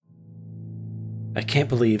I can't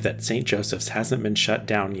believe that St. Joseph's hasn't been shut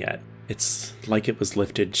down yet. It's like it was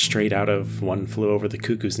lifted straight out of One Flew Over the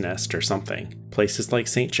Cuckoo's Nest or something. Places like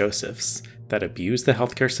St. Joseph's, that abuse the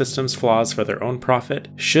healthcare system's flaws for their own profit,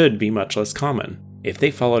 should be much less common. If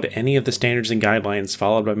they followed any of the standards and guidelines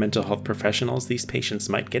followed by mental health professionals, these patients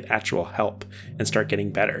might get actual help and start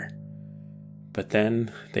getting better. But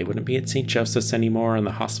then, they wouldn't be at St. Joseph's anymore and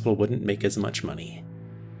the hospital wouldn't make as much money.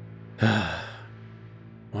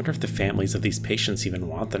 Wonder if the families of these patients even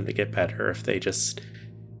want them to get better, if they just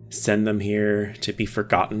send them here to be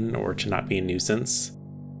forgotten or to not be a nuisance.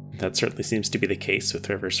 That certainly seems to be the case with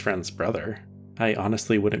River's friend's brother. I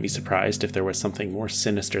honestly wouldn't be surprised if there was something more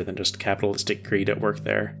sinister than just capitalistic greed at work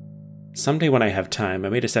there. Someday when I have time, I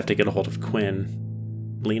may just have to get a hold of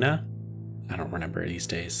Quinn. Lena? I don't remember these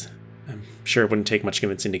days. I'm sure it wouldn't take much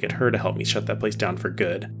convincing to get her to help me shut that place down for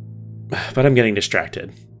good. But I'm getting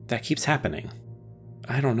distracted. That keeps happening.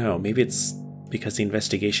 I don't know, maybe it's because the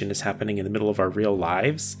investigation is happening in the middle of our real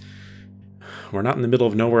lives? We're not in the middle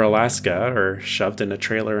of nowhere, Alaska, or shoved in a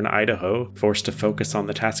trailer in Idaho, forced to focus on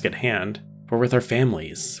the task at hand. We're with our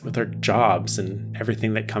families, with our jobs, and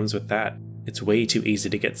everything that comes with that. It's way too easy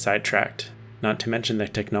to get sidetracked, not to mention the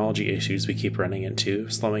technology issues we keep running into,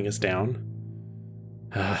 slowing us down.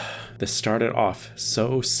 This started off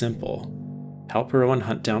so simple. Help Rowan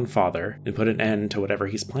hunt down father and put an end to whatever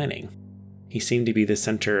he's planning. He seemed to be the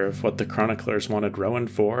center of what the chroniclers wanted Rowan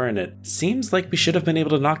for, and it seems like we should have been able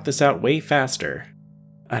to knock this out way faster.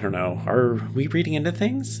 I don't know, are we reading into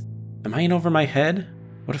things? Am I in over my head?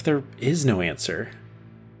 What if there is no answer?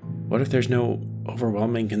 What if there's no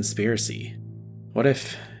overwhelming conspiracy? What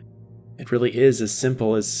if it really is as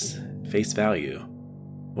simple as face value?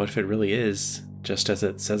 What if it really is just as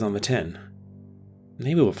it says on the tin?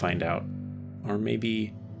 Maybe we'll find out. Or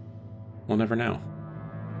maybe we'll never know.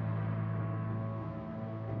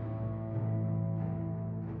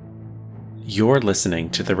 You're listening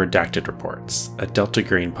to The Redacted Reports, a Delta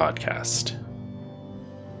Green podcast.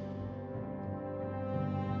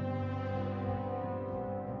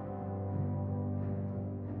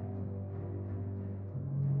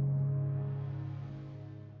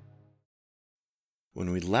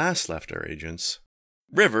 When we last left our agents,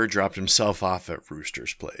 River dropped himself off at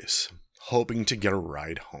Rooster's place, hoping to get a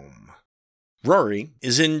ride home. Rory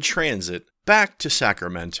is in transit back to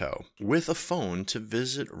Sacramento with a phone to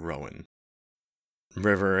visit Rowan.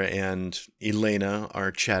 River and Elena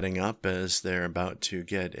are chatting up as they're about to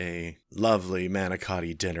get a lovely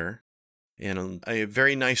manicotti dinner and a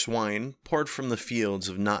very nice wine poured from the fields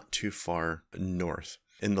of not too far north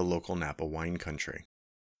in the local Napa wine country.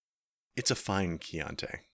 It's a fine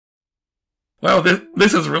Chianti. Wow,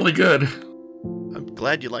 this is really good. I'm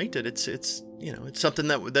glad you liked it. It's something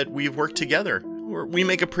that we've worked together. We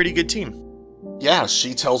make a pretty good team. Yeah,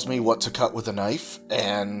 she tells me what to cut with a knife,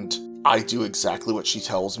 and I do exactly what she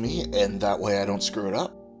tells me, and that way I don't screw it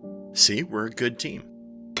up. See, we're a good team.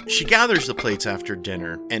 She gathers the plates after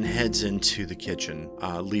dinner and heads into the kitchen,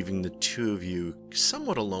 leaving the two of you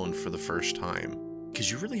somewhat alone for the first time,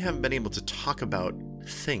 because you really haven't been able to talk about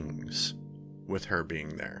things with her being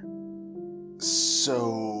there.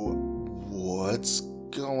 So, what's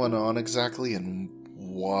going on exactly, and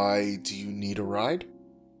why do you need a ride?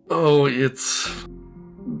 Oh, it's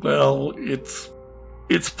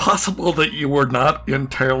possible that you were not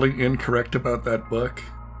entirely incorrect about that book.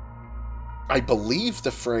 I believe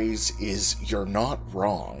the phrase is, "you're not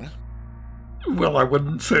wrong." Well, I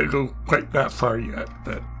wouldn't say go quite that far yet,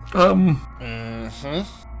 but,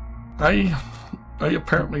 I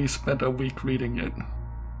apparently spent a week reading it.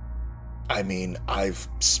 I mean, I've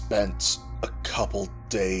spent a couple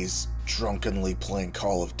days drunkenly playing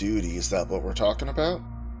Call of Duty. Is that what we're talking about?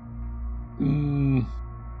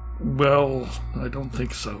 Well, I don't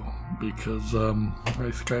think so, because,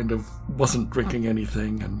 I kind of wasn't drinking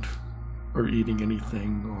anything or eating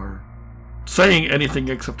anything, or saying anything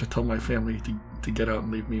except to tell my family to get out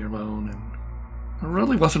and leave me alone, and I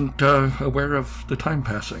really wasn't, aware of the time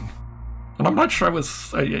passing. And I'm not sure I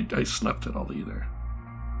slept at all either.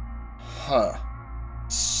 Huh.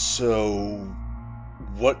 So,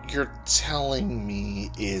 what you're telling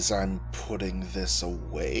me is I'm putting this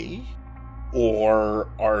away? Or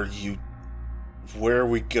where are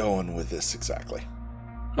we going with this exactly?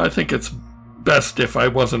 I think it's best if I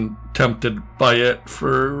wasn't tempted by it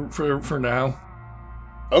for now.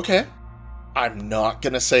 Okay. I'm not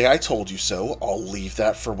gonna say I told you so. I'll leave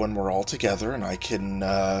that for when we're all together and I can,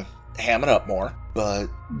 ham it up more. But...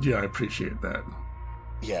 yeah, I appreciate that.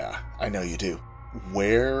 Yeah, I know you do.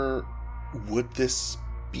 Where would this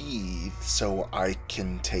be so I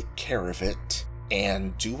can take care of it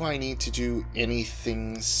And do I need to do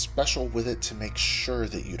anything special with it to make sure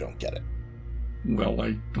that you don't get it? Well,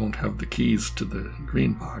 I don't have the keys to the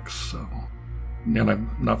green box, so... And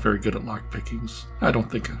I'm not very good at lockpickings. I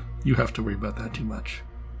don't think you have to worry about that too much.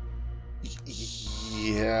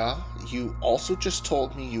 Yeah, you also just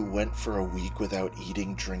told me you went for a week without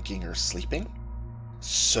eating, drinking, or sleeping.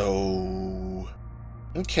 So...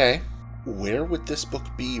 Okay, where would this book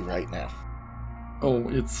be right now? Oh,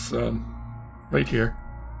 it's, right here.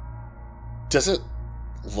 Does it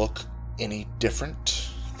look any different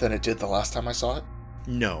than it did the last time I saw it?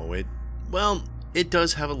 No, it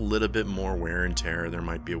does have a little bit more wear and tear. There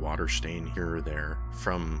might be a water stain here or there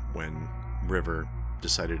from when River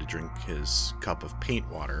decided to drink his cup of paint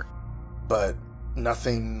water. But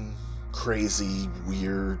nothing crazy,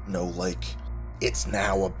 weird, no, like, it's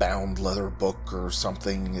now a bound leather book or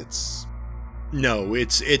something. No,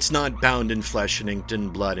 it's not bound in flesh and inked in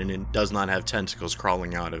blood, and it does not have tentacles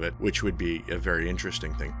crawling out of it, which would be a very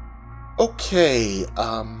interesting thing. Okay,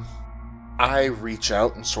 I reach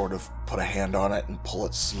out and sort of put a hand on it and pull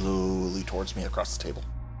it slowly towards me across the table.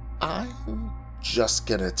 I'm just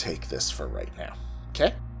gonna take this for right now,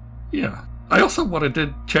 okay? Yeah. I also wanted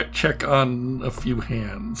to check on a few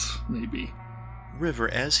hands, maybe. River,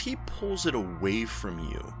 as he pulls it away from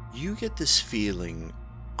you, you get this feeling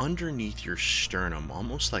underneath your sternum,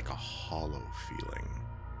 almost like a hollow feeling,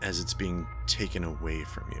 as it's being taken away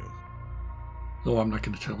from you. Oh, I'm not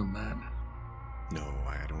going to tell him that. No,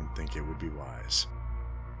 I don't think it would be wise.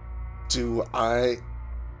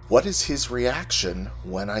 What is his reaction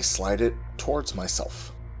when I slide it towards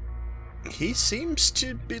myself? He seems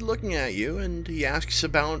to be looking at you, and he asks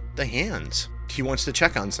about the hands. He wants to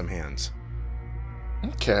check on some hands.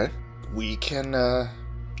 Okay, we can,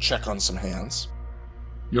 check on some hands.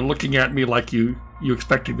 You're looking at me like you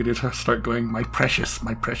expected me to start going, my precious,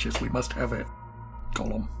 we must have it.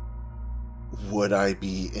 Gollum. Would I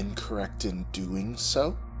be incorrect in doing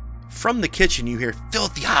so? From the kitchen, you hear,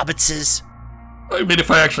 "Filthy hobbitses!" I mean,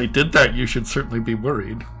 if I actually did that, you should certainly be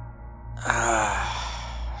worried.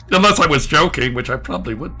 Unless I was joking, which I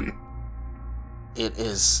probably would be. It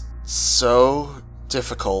is so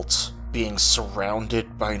difficult being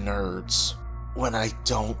surrounded by nerds when I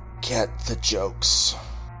don't get the jokes.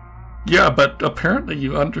 Yeah, but apparently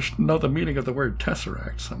you know the meaning of the word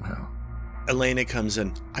tesseract somehow. Elena comes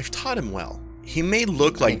in. I've taught him well. He may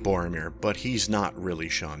look like Boromir, but he's not really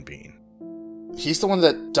Sean Bean. He's the one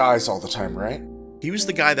that dies all the time, right? He was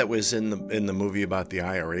the guy that was in the movie about the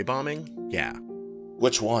IRA bombing? Yeah.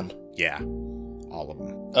 Which one? Yeah. All of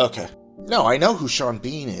them. Okay. No, I know who Sean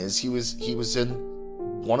Bean is. He was in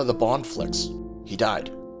one of the Bond flicks. He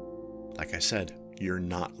died. Like I said, you're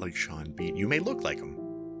not like Sean Bean. You may look like him.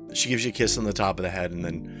 She gives you a kiss on the top of the head and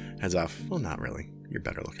then heads off. Well, not really. You're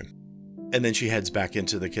better looking. And then she heads back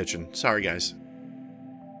into the kitchen. Sorry, guys.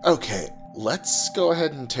 Okay, let's go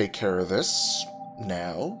ahead and take care of this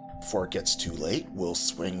now. Before it gets too late, we'll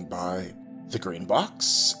swing by the green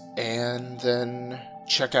box and then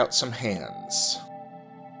check out some hands.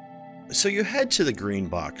 So you head to the green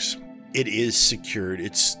box. It is secured.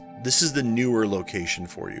 This is the newer location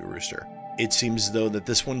for you, Rooster. It seems though that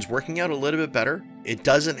this one's working out a little bit better. It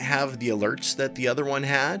doesn't have the alerts that the other one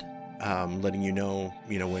had, letting you know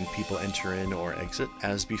when people enter in or exit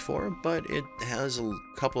as before, but it has a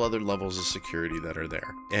couple other levels of security that are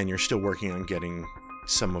there. And you're still working on getting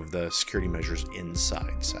some of the security measures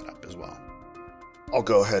inside set up as well. I'll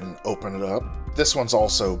go ahead and open it up. This one's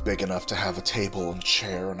also big enough to have a table and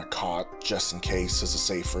chair and a cot, just in case, as a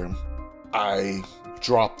safe room. I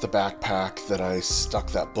drop the backpack that I stuck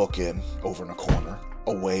that book in over in a corner,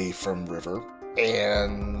 away from River,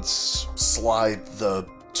 and slide the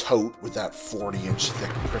tote with that 40-inch thick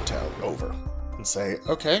printout over, and say,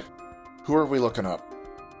 okay, who are we looking up?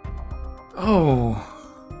 Oh,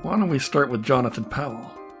 why don't we start with Jonathan Powell?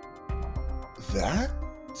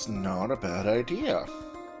 That's not a bad idea.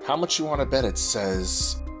 How much you want to bet it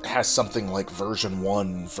has something like version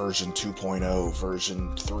 1, version 2.0,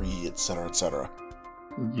 version 3, etc., etc.?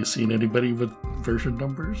 You seen anybody with version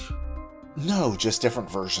numbers? No, just different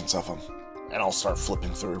versions of them. And I'll start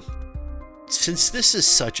flipping through. Since this is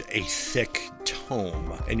such a thick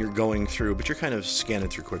tome, and you're going through, but you're kind of scanning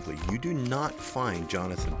through quickly, you do not find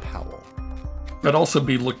Jonathan Powell. I'd also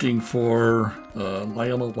be looking for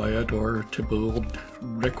Lionel Lyador, Thibault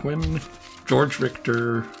Requin, George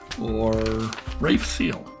Richter, or Rafe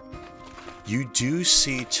Seal. You do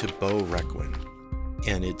see Thibault Requin,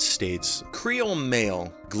 and it states, Creole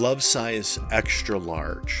male, glove size extra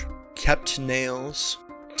large, kept nails,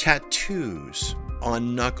 tattoos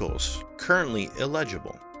on knuckles, currently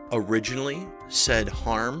illegible. Originally said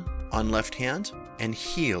harm on left hand, and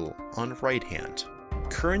heal on right hand.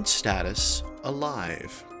 Current status,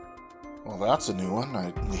 alive. Well, that's a new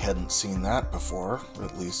one. We hadn't seen that before,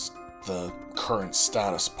 at least the current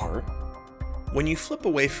status part. When you flip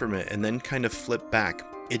away from it and then kind of flip back,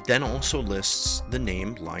 it then also lists the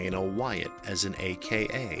name Lionel Wyatt as an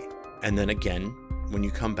AKA. And then again, when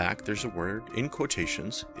you come back, there's a word in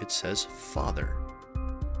quotations. It says father.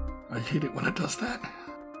 I hate it when it does that.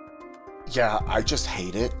 Yeah, I just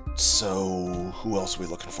hate it. So, who else are we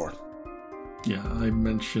looking for? Yeah, I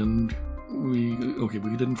mentioned we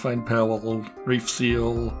didn't find Powell, Rafe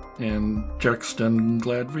Seal, and Jackson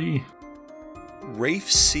Gladry. Rafe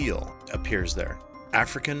Seal appears there.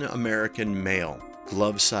 African American male,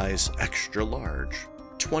 glove size extra large,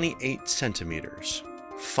 28 centimeters,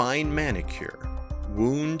 fine manicure,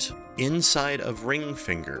 wound inside of ring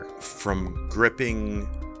finger from gripping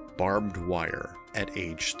barbed wire at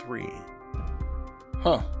age 3.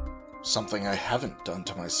 Huh. Something I haven't done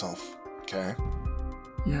to myself. Okay.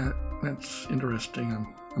 Yeah, that's interesting.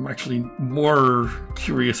 I'm actually more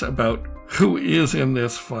curious about who is in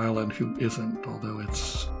this file and who isn't, although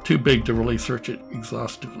it's too big to really search it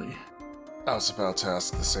exhaustively. I was about to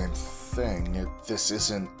ask the same thing. This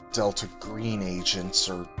isn't Delta Green agents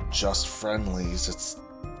or just friendlies. It's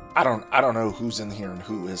I don't know who's in here and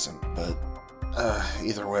who isn't, but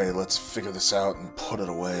either way, let's figure this out and put it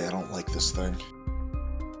away. I don't like this thing.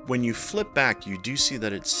 When you flip back, you do see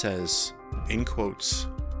that it says, in quotes,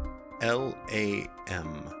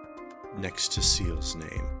 L-A-M next to Seal's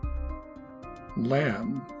name.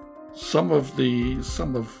 Lamb. Some of the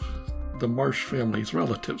Marsh family's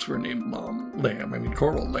relatives were named Lamb. I mean,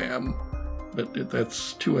 Coral Lamb. But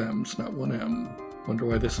that's 2 M's, not 1 M. Wonder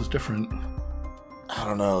why this is different. I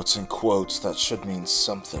don't know. It's in quotes. That should mean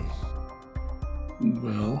something.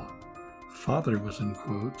 Well, father was in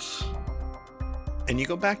quotes. And you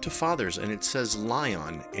go back to father's and it says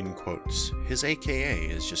Lion in quotes. His AKA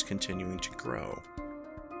is just continuing to grow.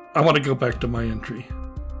 I want to go back to my entry.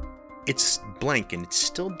 It's blank and it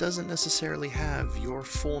still doesn't necessarily have your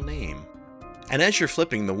full name. And as you're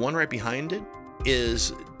flipping, the one right behind it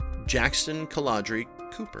is Jackson Caladri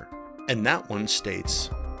Cooper. And that one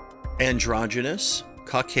states, androgynous,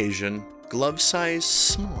 Caucasian, glove size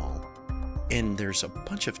small. And there's a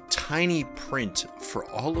bunch of tiny print for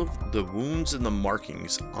all of the wounds and the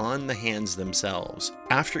markings on the hands themselves.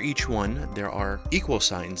 After each one, there are equal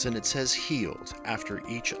signs, and it says healed after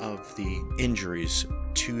each of the injuries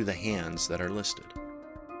to the hands that are listed.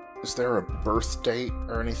 Is there a birth date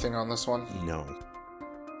or anything on this one? No.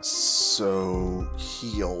 So,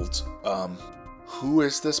 healed. Who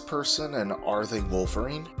is this person, and are they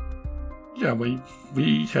Wolverine? Yeah,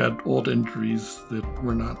 we had old injuries that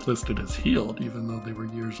were not listed as healed, even though they were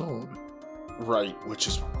years old. Right, which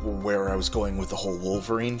is where I was going with the whole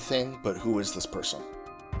Wolverine thing, but who is this person?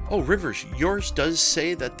 Oh, Rivers, yours does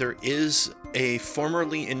say that there is a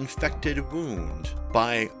formerly infected wound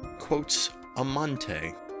by, quotes,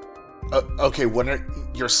 Amante. Okay, when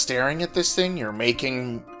you're staring at this thing, you're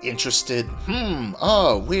making interested,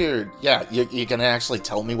 oh, weird. Yeah, you gonna actually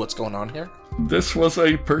tell me what's going on here? This was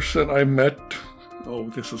a person I met. Oh,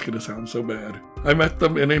 this is going to sound so bad. I met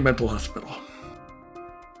them in a mental hospital.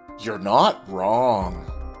 You're not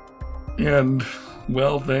wrong. And,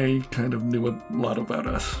 well, they kind of knew a lot about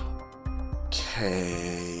us.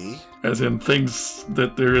 Okay. As in things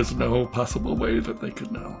that there is no possible way that they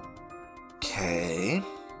could know. Okay.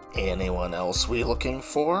 Anyone else we looking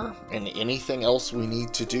for? And anything else we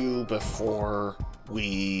need to do before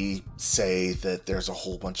we say that there's a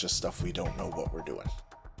whole bunch of stuff we don't know what we're doing?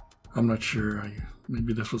 I'm not sure.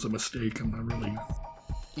 Maybe this was a mistake. I'm not really...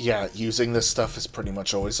 Yeah, using this stuff is pretty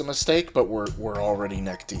much always a mistake, but we're already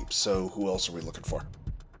neck deep, so who else are we looking for?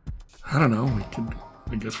 I don't know.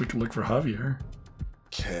 I guess we can look for Javier.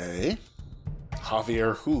 Okay.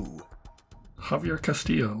 Javier who? Javier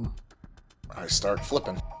Castillo. I start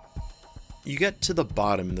flipping. You get to the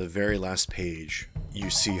bottom, the very last page, you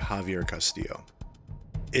see Javier Castillo.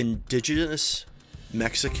 Indigenous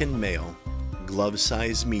Mexican male, glove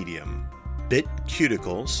size medium, bit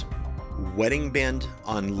cuticles, wedding band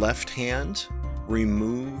on left hand,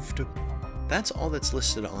 removed. That's all that's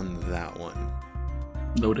listed on that one.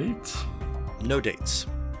 No dates? No dates.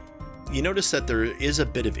 You notice that there is a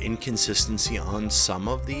bit of inconsistency on some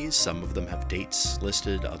of these. Some of them have dates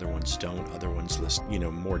listed, other ones don't, other ones list,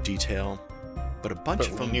 more detail. But a bunch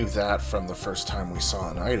of them... we knew that from the first time we saw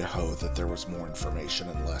in Idaho that there was more information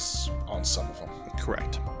and less on some of them.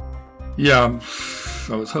 Correct. Yeah,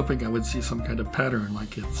 I was hoping I would see some kind of pattern,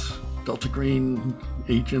 like it's Delta Green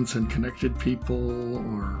agents and connected people,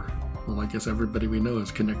 or, well, I guess everybody we know is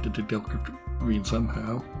connected to Delta Green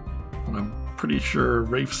somehow. And I'm pretty sure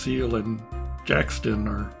Rafe Seal and Jackson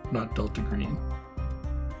are not Delta Green.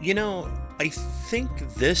 You know, I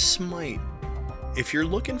think this might, if you're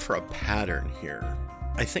looking for a pattern here,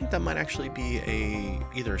 I think that might actually be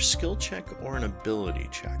either a skill check or an ability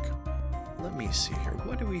check. Let me see here.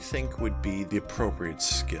 What do we think would be the appropriate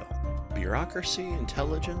skill? Bureaucracy,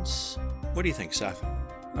 intelligence? What do you think, Seth?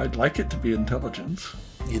 I'd like it to be intelligence.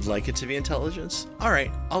 You'd like it to be intelligence? All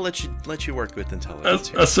right, I'll let you work with intelligence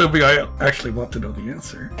here. Assuming I actually want to know the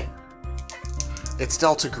answer. It's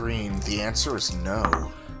Delta Green. The answer is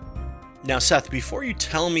no. Now, Seth, before you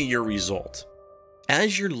tell me your result,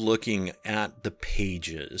 as you're looking at the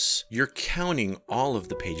pages, you're counting all of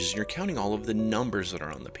the pages, you're counting all of the numbers that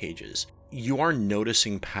are on the pages. You are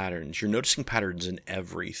noticing patterns. You're noticing patterns in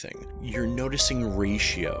everything. You're noticing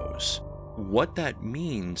ratios. What that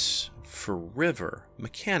means for River,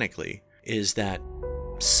 mechanically, is that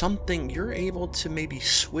you're able to maybe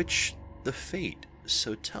switch the fate.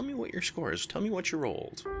 So tell me what your score is. Tell me what you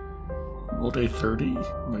rolled. Rolled a 30.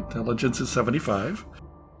 My intelligence is 75.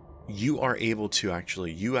 You are able to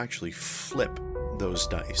actually flip those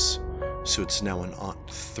dice. So it's now an Aunt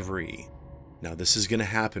 3. Now this is going to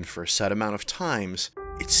happen for a set amount of times.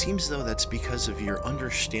 It seems though that's because of your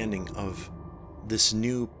understanding of this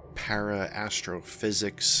new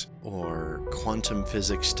para-astrophysics or quantum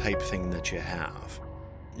physics type thing that you have.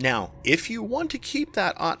 Now, if you want to keep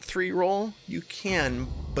that Aunt 3 roll, you can,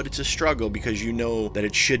 but it's a struggle because you know that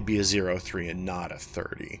it should be a 0-3 and not a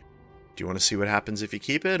 30. Do you want to see what happens if you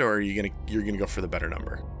keep it, or are you're gonna go for the better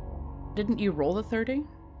number? Didn't you roll the 30?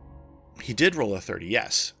 He did roll a 30,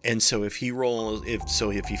 yes. And so if he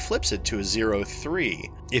flips it to a 0-3,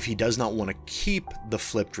 if he does not want to keep the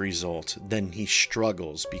flipped result, then he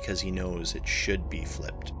struggles because he knows it should be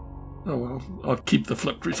flipped. Oh well, I'll keep the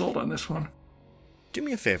flipped result on this one. Do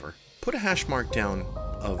me a favor. Put a hash mark down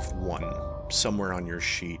of 1 somewhere on your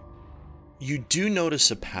sheet. You do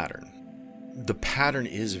notice a pattern. The pattern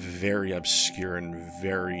is very obscure and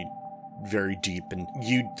very, very deep, and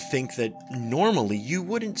you'd think that normally you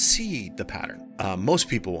wouldn't see the pattern. Most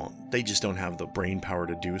people won't. They just don't have the brain power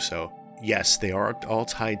to do so. Yes, they are all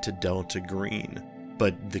tied to Delta Green,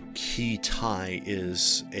 but the key tie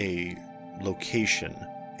is a location,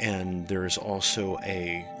 and there's also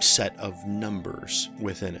a set of numbers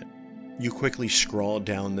within it. You quickly scroll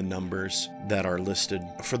down the numbers that are listed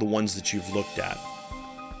for the ones that you've looked at.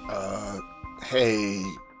 Hey,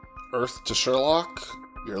 Earth to Sherlock?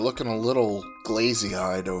 You're looking a little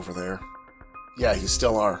glazy-eyed over there. Yeah, you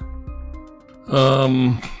still are.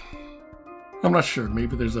 I'm not sure.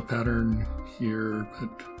 Maybe there's a pattern here,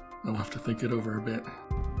 but I'll have to think it over a bit.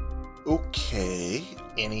 Okay,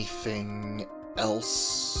 anything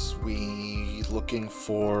else we looking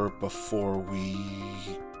for before we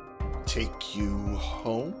take you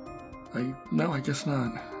home? No, I guess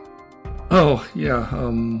not. Oh, yeah,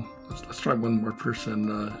 let's try one more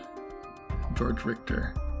person, George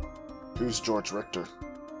Richter. Who's George Richter?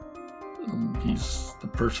 He's the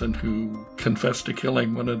person who confessed to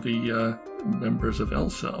killing one of the members of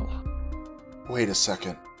L-Cell. Wait a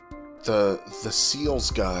second. The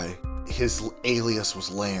SEALs guy, his alias was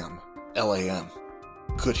Lamb. Lam.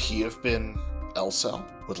 Could he have been L-Cell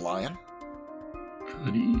with Lion?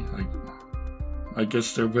 Could he? I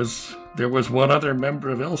guess there was one other member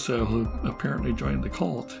of L-Cell who apparently joined the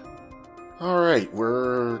cult. Alright,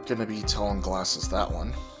 we're gonna be telling Glasses that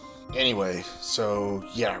one. Anyway, so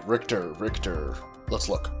yeah, Richter. Let's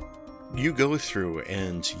look. You go through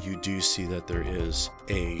and you do see that there is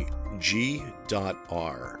a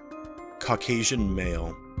G.R. Caucasian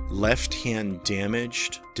male, left hand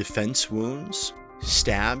damaged, defense wounds,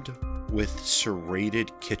 stabbed with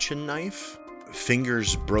serrated kitchen knife,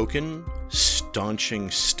 fingers broken, staunching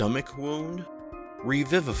stomach wound,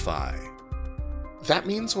 revivify. That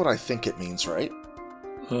means what I think it means, right?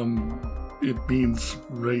 It means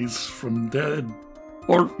raised from dead.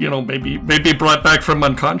 Or, maybe brought back from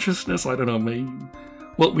unconsciousness. I don't know, maybe.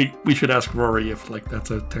 Well, we should ask Rory if,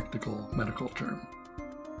 that's a technical medical term.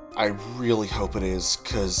 I really hope it is,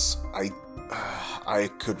 because I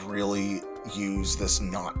could really use this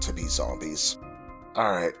not to be zombies.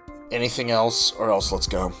 Alright, anything else, or else let's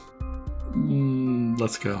go.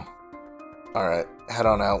 Let's go. Alright, head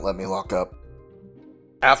on out, let me lock up.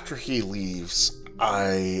 After he leaves,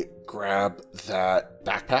 I grab that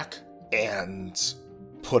backpack and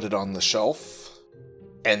put it on the shelf,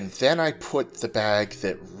 and then I put the bag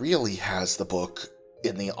that really has the book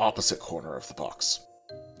in the opposite corner of the box.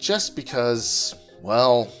 Just because,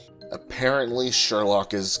 well, apparently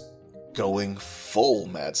Sherlock is going full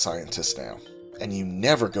mad scientist now, and you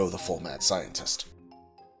never go the full mad scientist.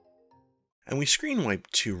 And we screen wipe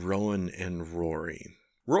to Rowan and Rory.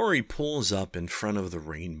 Rory pulls up in front of the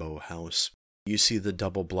Rainbow House. You see the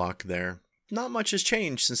double block there. Not much has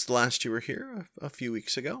changed since the last you were here a few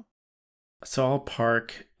weeks ago. So I'll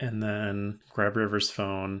park and then grab River's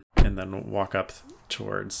phone and then walk up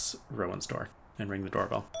towards Rowan's door and ring the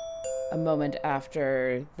doorbell. A moment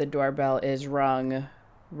after the doorbell is rung,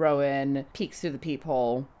 Rowan peeks through the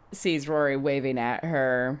peephole, sees Rory waving at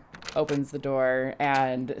her, opens the door,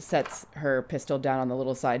 and sets her pistol down on the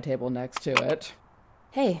little side table next to it.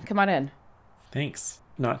 Hey, come on in. Thanks.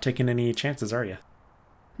 Not taking any chances, are you?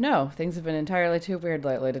 No, things have been entirely too weird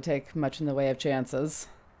lately to take much in the way of chances.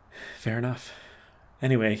 Fair enough.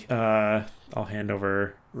 Anyway, I'll hand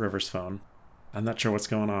over River's phone. I'm not sure what's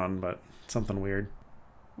going on, but something weird.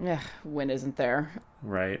 Yeah, when isn't there?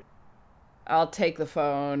 Right. I'll take the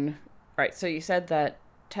phone. Right, so you said that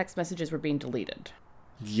text messages were being deleted.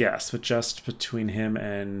 Yes, but just between him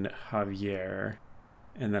and Javier.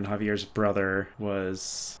 And then Javier's brother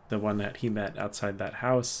was the one that he met outside that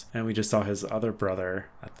house, and we just saw his other brother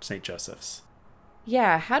at St. Joseph's.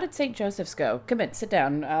 Yeah, how did St. Joseph's go? Come in, sit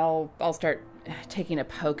down. I'll start taking a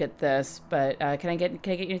poke at this, but can I get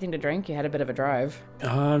you anything to drink? You had a bit of a drive.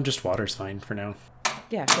 Just water's fine for now.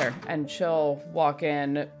 Yeah, sure. And she'll walk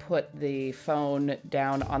in, put the phone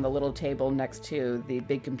down on the little table next to the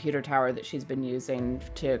big computer tower that she's been using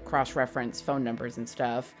to cross-reference phone numbers and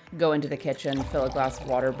stuff. Go into the kitchen, fill a glass of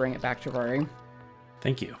water, bring it back to Rory.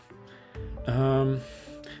 Thank you. But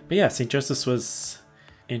yeah, St. Joseph's was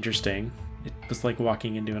interesting. It was like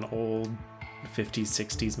walking into an old 50s,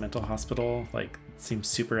 60s mental hospital. Like, it seems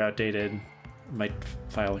super outdated. Might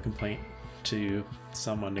file a complaint to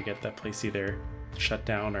someone to get that place either shut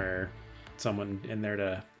down or someone in there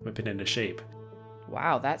to whip it into shape.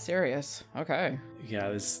 Wow, that serious. Okay.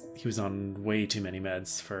 Yeah, he was on way too many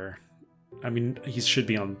meds for... I mean, he should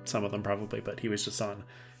be on some of them probably, but he was just on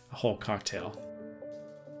a whole cocktail.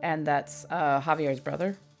 And that's Javier's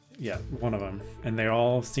brother? Yeah, one of them. And they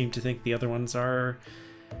all seem to think the other ones are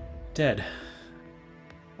dead.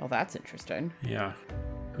 Well, that's interesting. Yeah.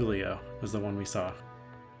 Julio was the one we saw.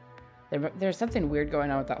 There's something weird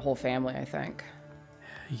going on with that whole family, I think.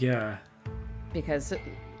 Yeah. Because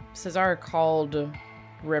Cesar called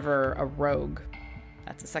River a rogue.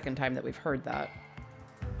 That's the second time that we've heard that.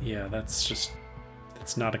 Yeah,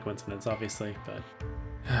 it's not a coincidence, obviously,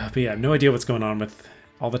 but yeah, no idea what's going on with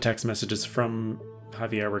all the text messages from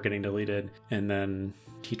Javier were getting deleted, and then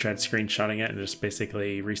he tried screenshotting it and just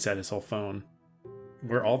basically reset his whole phone.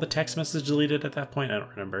 Were all the text messages deleted at that point? I don't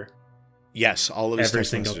remember. Yes, all of his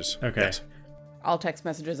text messages. Okay. Yes. All text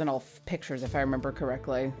messages and all pictures, if I remember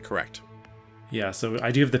correctly. Correct. Yeah, so I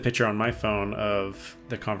do have the picture on my phone of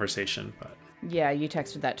the conversation, but... Yeah, you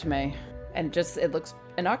texted that to me. And it looks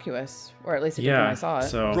innocuous, or at least it did when I saw it.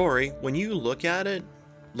 So... Rory, when you look at it,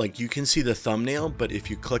 like, you can see the thumbnail, but if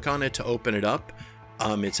you click on it to open it up,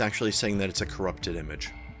 it's actually saying that it's a corrupted image.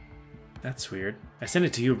 That's weird. I sent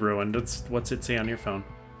it to you, Bruin. What's it say on your phone?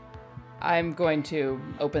 I'm going to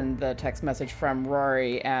open the text message from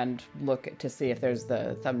Rory and look to see if there's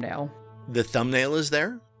the thumbnail. The thumbnail is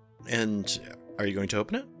there, and are you going to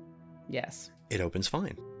open it? Yes. It opens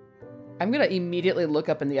fine. I'm going to immediately look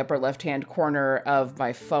up in the upper left-hand corner of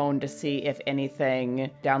my phone to see if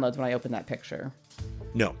anything downloads when I open that picture.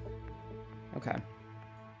 No. Okay.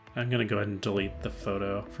 I'm going to go ahead and delete the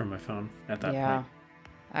photo from my phone at that point.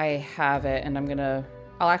 I have it, and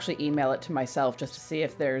I'll actually email it to myself just to see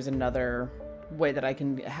if there's another way that I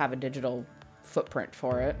can have a digital footprint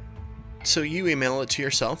for it. So you email it to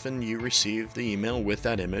yourself, and you receive the email with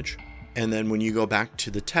that image. And then when you go back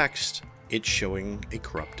to the text, it's showing a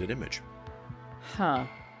corrupted image. Huh.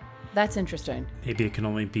 That's interesting. Maybe it can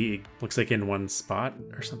only be, looks like in one spot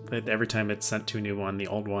or something. Every time it's sent to a new one, the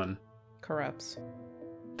old one Corrupts.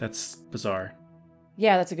 That's bizarre.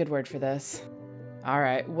 Yeah, that's a good word for this. All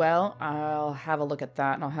right, well, I'll have a look at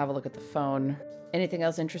that, and I'll have a look at the phone. Anything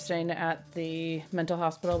else interesting at the mental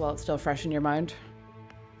hospital while it's still fresh in your mind?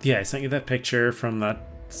 Yeah, I sent you that picture from that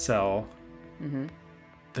cell. Mm-hmm.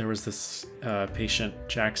 There was this patient,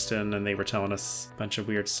 Jackson, and they were telling us a bunch of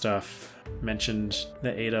weird stuff. Mentioned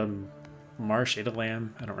that Ada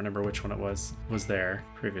Lamb, I don't remember which one it was there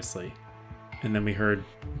previously. And then we heard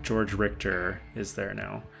George Richter is there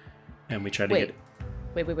now. And we tried to get...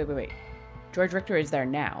 Wait. George Richter is there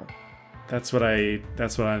now. That's what I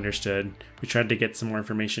understood. We tried to get some more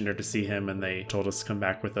information or to see him, and they told us to come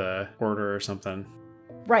back with a order or something.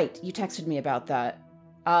 Right, you texted me about that.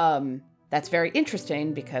 That's very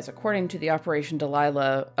interesting because according to the Operation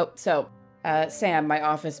Delilah... Sam, my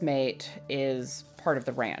office mate, is part of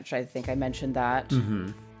the ranch. I think I mentioned that.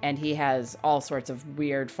 Mm-hmm. And he has all sorts of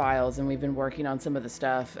weird files, and we've been working on some of the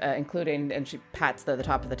stuff, including, and she pats the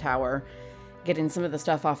top of the tower, getting some of the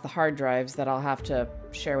stuff off the hard drives that I'll have to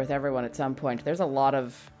share with everyone at some point. There's a lot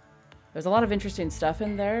of interesting stuff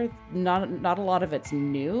in there. Not a lot of it's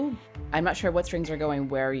new. I'm not sure what strings are going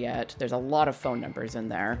where yet. There's a lot of phone numbers in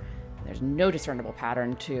there. There's no discernible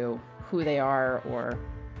pattern to who they are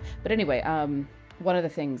But anyway, one of the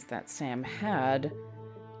things that Sam had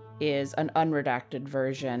is an unredacted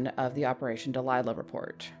version of the Operation Delilah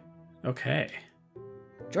report. Okay.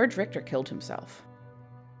 George Richter killed himself.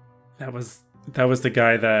 That was the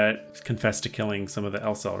guy that confessed to killing some of the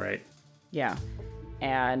L-Cell, right? Yeah.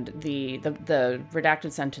 And the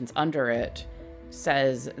redacted sentence under it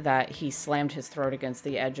says that he slammed his throat against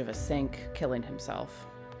the edge of a sink, killing himself.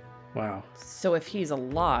 Wow. So if he's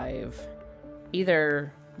alive,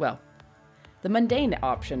 the mundane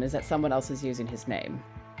option is that someone else is using his name.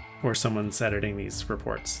 Or someone's editing these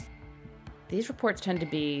reports. These reports tend to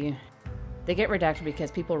they get redacted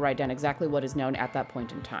because people write down exactly what is known at that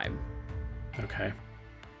point in time. Okay.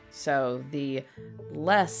 So the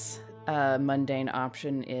less mundane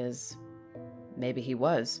option is maybe he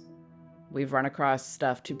was. We've run across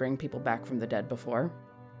stuff to bring people back from the dead before.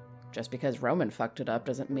 Just because Roman fucked it up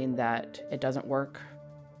doesn't mean that it doesn't work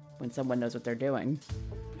when someone knows what they're doing.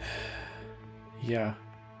 Yeah.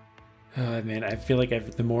 Man, I feel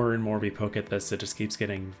like the more and more we poke at this, it just keeps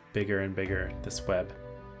getting bigger and bigger, this web.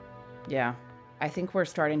 Yeah. I think we're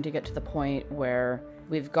starting to get to the point where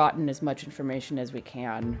we've gotten as much information as we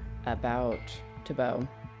can about Thibaut.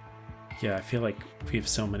 Yeah, I feel like we have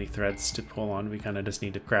so many threads to pull on. We kind of just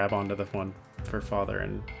need to grab onto the one for Father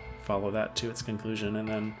and follow that to its conclusion and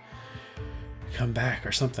then come back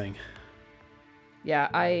or something. Yeah,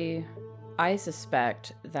 I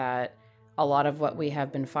suspect that a lot of what we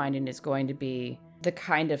have been finding is going to be the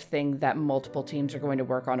kind of thing that multiple teams are going to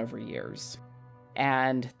work on over years.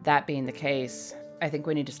 And that being the case, I think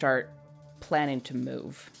we need to start planning to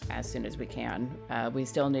move as soon as we can. We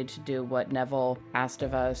still need to do what Neville asked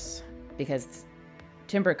of us because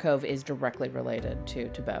Timber Cove is directly related to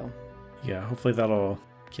Thibaut. Yeah, hopefully that'll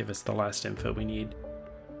give us the last info we need.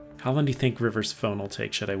 How long do you think River's phone will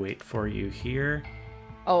take? Should I wait for you here?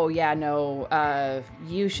 Oh, yeah, no.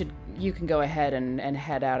 You can go ahead and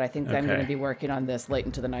head out. I think I'm going to be working on this late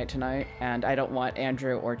into the night tonight, and I don't want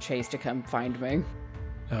Andrew or Chase to come find me.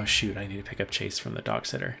 Oh, shoot. I need to pick up Chase from the dog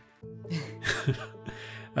sitter.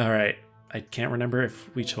 All right. I can't remember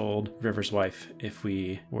if we told River's wife if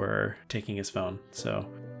we were taking his phone. So,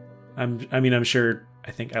 I'm sure.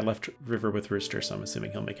 I think I left River with Rooster, so I'm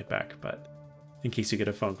assuming he'll make it back. But in case you get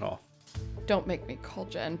a phone call. Don't make me call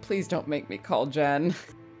Jen. Please don't make me call Jen.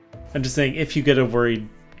 I'm just saying, if you get a worried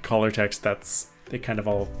call or text, it kind of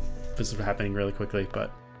all this is happening really quickly,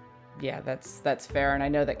 but... Yeah, that's fair. And I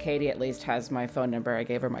know that Katie at least has my phone number. I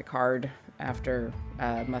gave her my card after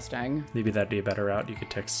Mustang. Maybe that'd be a better route. You could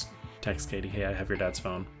text Katie, hey, I have your dad's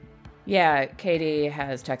phone. Yeah, Katie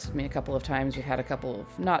has texted me a couple of times. We've had a couple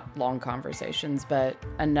of not long conversations, but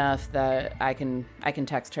enough that I can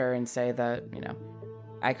text her and say that,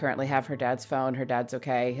 I currently have her dad's phone. Her dad's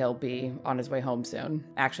okay. He'll be on his way home soon.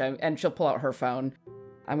 Actually, and she'll pull out her phone.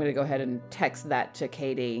 I'm going to go ahead and text that to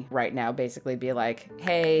Katie right now, basically be like,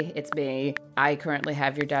 hey, it's me. I currently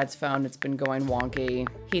have your dad's phone. It's been going wonky.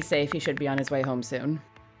 He's safe. He should be on his way home soon.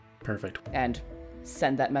 Perfect. And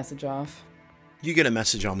send that message off. You get a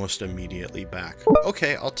message almost immediately back.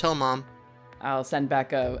 Okay, I'll tell Mom. I'll send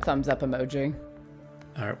back a thumbs up emoji.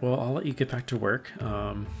 All right, well, I'll let you get back to work.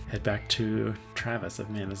 Head back to Travis.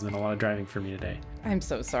 Man, there's been a lot of driving for me today. I'm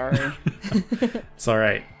so sorry. It's all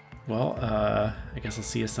right. Well, I guess I'll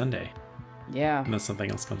see you Sunday. Yeah. Unless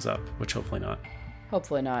something else comes up, which hopefully not.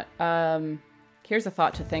 Hopefully not. Here's a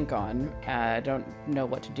thought to think on. I don't know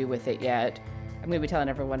what to do with it yet. I'm going to be telling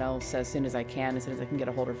everyone else as soon as I can get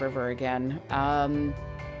a hold of River again.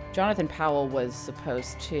 Jonathan Powell was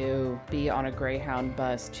supposed to be on a Greyhound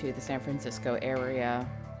bus to the San Francisco area,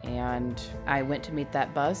 and I went to meet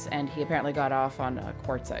that bus, and he apparently got off on a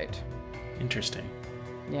quartzite. Interesting.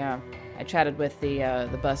 Yeah. I chatted with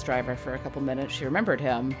the bus driver for a couple minutes. She remembered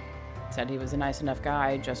him, said he was a nice enough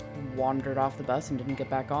guy, just wandered off the bus and didn't get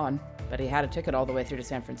back on. But he had a ticket all the way through to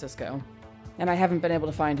San Francisco. And I haven't been able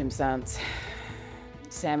to find him since.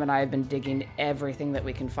 Sam and I have been digging everything that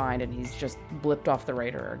we can find, and he's just blipped off the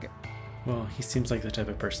radar. Well, he seems like the type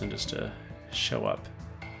of person just to show up.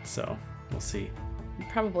 So, we'll see.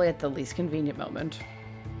 Probably at the least convenient moment.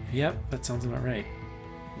 Yep, that sounds about right.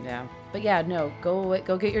 Yeah. But yeah, no,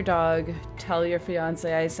 go get your dog. Tell your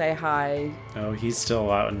fiance I say hi. Oh, he's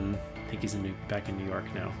still out, and I think he's back in New York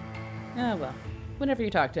now. Oh, well. Whenever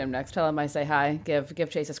you talk to him next, tell him I say hi. Give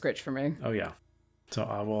Chase a scritch for me. Oh, yeah. So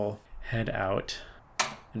I will head out.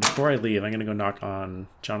 And before I leave, I'm going to go knock on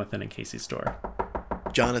Jonathan and Casey's door.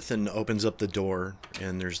 Jonathan opens up the door,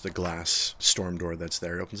 and there's the glass storm door that's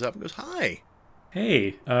there. He opens up and goes, "Hi."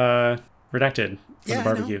 Hey, Redacted from Yeah, the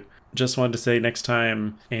barbecue. Just wanted to say next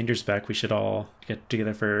time Andrew's back, we should all get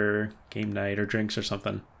together for game night or drinks or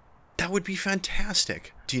something. That would be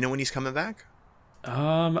fantastic. Do you know when he's coming back?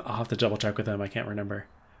 I'll have to double check with him. I can't remember,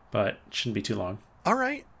 but it shouldn't be too long. All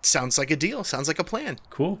right. Sounds like a deal. Sounds like a plan.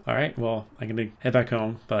 Cool. All right. Well, I'm going to head back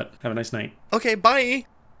home, but have a nice night. Okay, bye.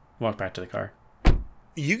 Walk back to the car.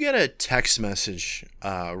 You get a text message,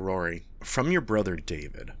 Rory, from your brother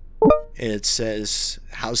David. It says,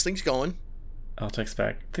 "How's things going?" I'll text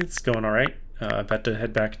back. I think it's going all right. About to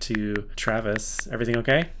head back to Travis. Everything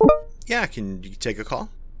okay? Yeah, can you take a call?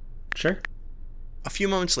 Sure. A few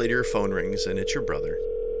moments later, your phone rings, and it's your brother.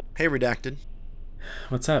 "Hey, Redacted.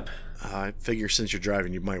 What's up? I figure since you're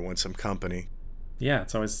driving, you might want some company." Yeah,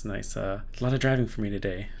 it's always nice. A lot of driving for me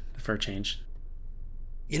today, for a change.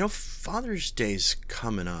 You know, Father's Day's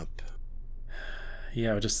coming up.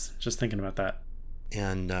 Yeah, just thinking about that.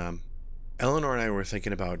 And Eleanor and I were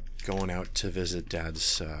thinking about going out to visit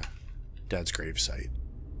Dad's gravesite.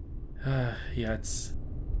 Yeah,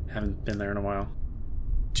 haven't been there in a while.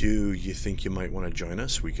 Do you think you might want to join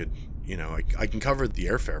us? We could, I can cover the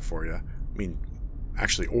airfare for you. I mean,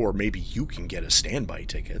 actually, or maybe you can get us standby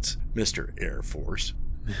tickets, Mr. Air Force.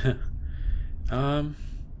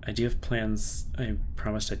 I do have plans. I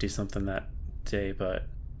promised I'd do something that day, but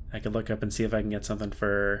I could look up and see if I can get something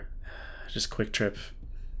for just a quick trip,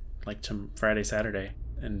 like to Friday, Saturday,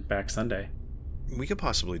 and back Sunday. We could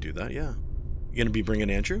possibly do that, yeah. You gonna be bringing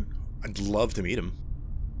Andrew? I'd love to meet him.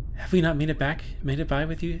 Have we not made it by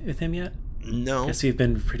with him yet? No. Guess we've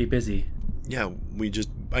been pretty busy. Yeah, we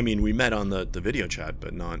met on the video chat,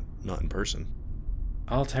 but not in person.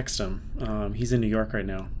 I'll text him. He's in New York right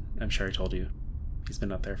now. I'm sure I told you. He's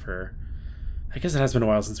been up there for... I guess it has been a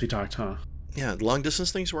while since we talked, huh? Yeah, long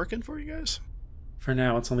distance things working for you guys? For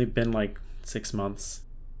now, it's only been like 6 months.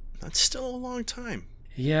 That's still a long time.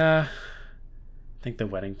 Yeah. I think the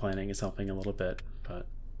wedding planning is helping a little bit, but...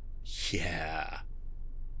 Yeah.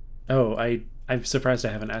 Oh, I'm surprised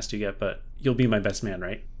I haven't asked you yet, but you'll be my best man,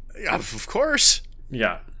 right? Yeah, of course.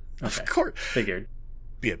 Yeah. Okay. Of course. Figured.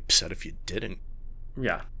 Be upset if you didn't.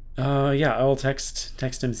 Yeah. Yeah, I'll text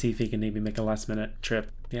him, see if he can maybe make a last minute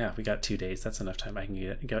trip. Yeah, we got 2 days. That's enough time I can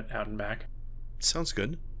get out and back. Sounds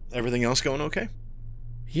good. Everything else going okay?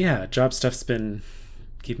 Yeah, job stuff's been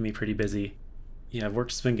keeping me pretty busy. Yeah,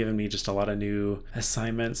 work's been giving me just a lot of new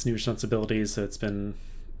assignments, new responsibilities, so it's been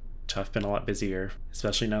tough, been a lot busier,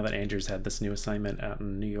 especially now that Andrew's had this new assignment out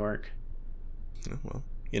in New York. Oh, well,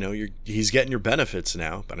 he's getting your benefits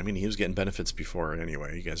now, but I mean, he was getting benefits before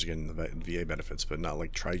anyway. You guys are getting the VA benefits, but not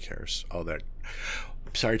like TRICARE's. Oh, that.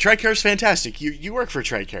 Sorry, TRICARE's fantastic. You work for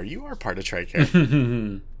TRICARE. You are part of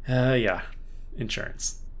TRICARE. Yeah,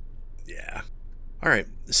 insurance. Yeah. All right.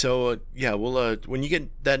 So yeah, we'll when you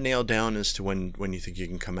get that nailed down as to when you think you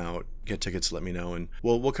can come out, get tickets, let me know, and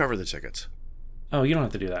we'll cover the tickets. Oh, you don't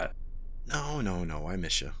have to do that. No, I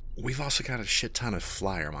miss you. We've also got a shit ton of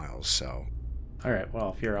flyer miles, so. All right,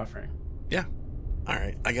 well, if you're offering. Yeah. All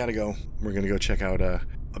right, I gotta go. We're gonna go check out,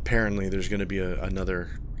 apparently there's gonna be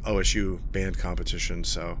another OSU band competition,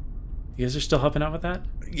 so. You guys are still helping out with that?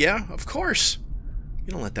 Yeah, of course.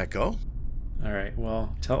 You don't let that go. All right,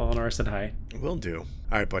 well, tell Eleanor I said hi. Will do.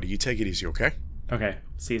 All right, buddy, you take it easy, okay? Okay,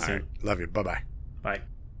 see you soon. All right, love you, bye-bye. Bye.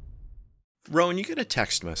 Rowan, you get a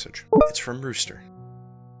text message. It's from Rooster.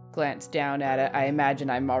 Glance down at it. I imagine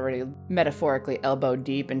I'm already metaphorically elbow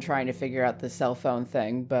deep in trying to figure out the cell phone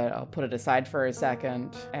thing, but I'll put it aside for a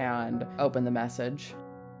second and open the message.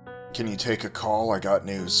 Can you take a call? I got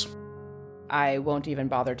news. I won't even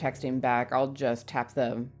bother texting back. I'll just tap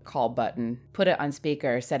the call button, put it on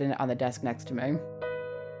speaker, setting it on the desk next to me.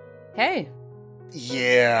 Hey.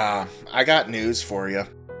 Yeah, I got news for you.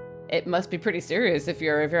 It must be pretty serious if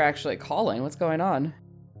you're actually calling. What's going on?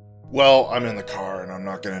 Well, I'm in the car and I'm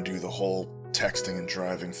not going to do the whole texting and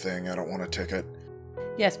driving thing. I don't want a ticket.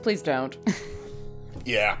 Yes, please don't.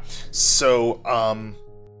 Yeah. So,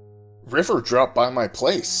 River dropped by my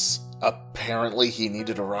place. Apparently he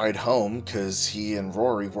needed a ride home because he and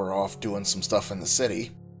Rory were off doing some stuff in the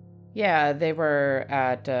city. Yeah, they were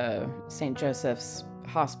at St. Joseph's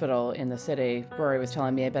Hospital in the city. Rory was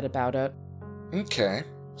telling me a bit about it. Okay.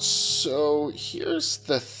 So, here's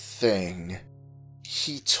the thing.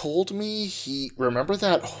 He told me remember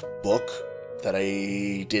that book that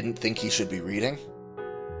I didn't think he should be reading?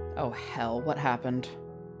 Oh, hell, what happened?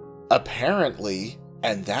 Apparently,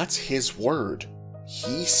 and that's his word,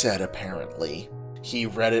 He said apparently he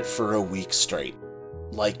read it for a week straight.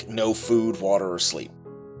 Like, no food, water, or sleep.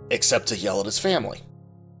 Except to yell at his family.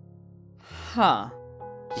 Huh.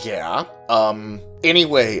 Yeah.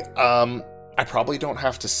 Anyway, I probably don't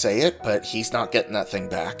have to say it, but he's not getting that thing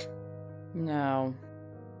back. No.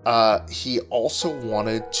 He also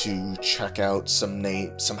wanted to check out some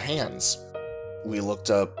hands. We looked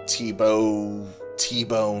up T-Bone,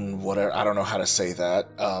 whatever, I don't know how to say that.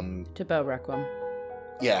 Thibaut Requiem.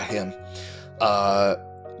 Yeah, him.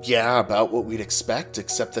 Yeah, about what we'd expect,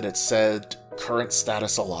 except that it said current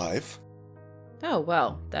status alive. Oh,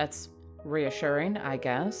 well, that's reassuring, I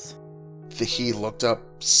guess. He looked up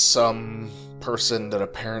some person that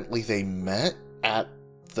apparently they met at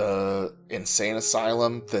the insane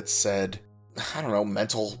asylum that said, I don't know,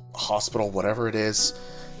 mental hospital, whatever it is,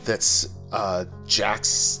 that's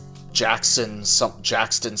Jackson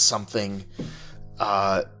something,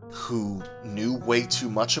 who knew way too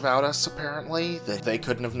much about us, apparently, that they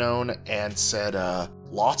couldn't have known, and said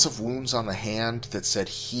lots of wounds on the hand that said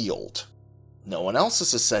healed. No one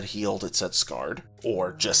else's has said healed, it said scarred,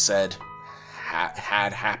 or just said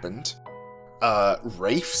had happened.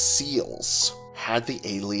 Rafe Seals had the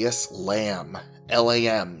alias Lamb,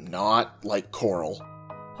 Lam, not like Coral.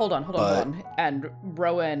 Hold on. And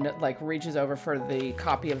Rowan, reaches over for the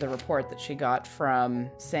copy of the report that she got from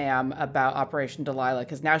Sam about Operation Delilah,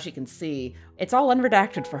 because now she can see. It's all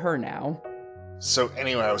unredacted for her now. So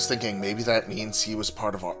anyway, I was thinking maybe that means he was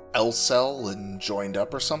part of our L cell and joined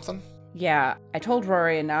up or something? Yeah, I told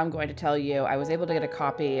Rory, and now I'm going to tell you, I was able to get a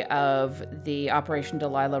copy of the Operation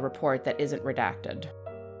Delilah report that isn't redacted.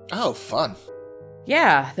 Oh, fun.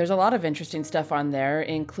 Yeah, there's a lot of interesting stuff on there,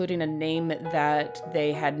 including a name that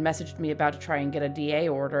they had messaged me about to try and get a DA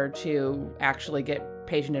order to actually get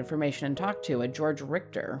patient information and talk to, a George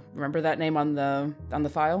Richter. Remember that name on the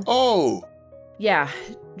file? Oh! Yeah,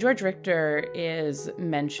 George Richter is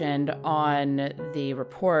mentioned on the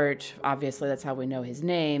report. Obviously, that's how we know his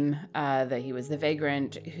name, that he was the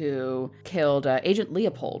vagrant who killed Agent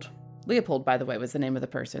Leopold. Leopold, by the way, was the name of the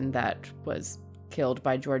person that was killed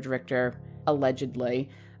by George Richter, allegedly.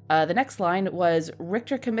 The next line was,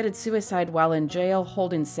 Richter committed suicide while in jail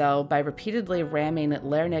holding cell by repeatedly ramming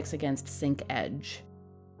larynx against sink edge.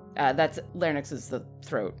 That's larynx is the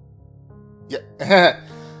throat. Yeah,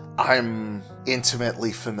 I'm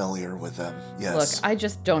intimately familiar with them, yes. Look, I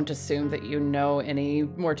just don't assume that you know any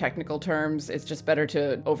more technical terms. It's just better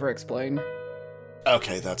to over-explain.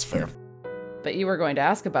 Okay, that's fair. But you were going to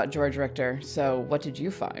ask about George Richter, so what did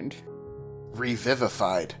you find?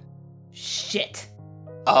 Revivified. Shit.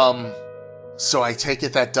 So I take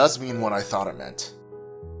it that does mean what I thought it meant.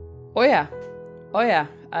 Oh yeah.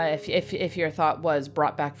 If your thought was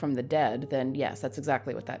brought back from the dead, then yes, that's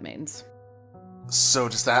exactly what that means. So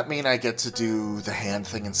does that mean I get to do the hand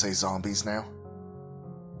thing and say zombies now?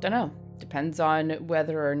 Dunno. Depends on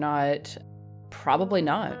whether or not... Probably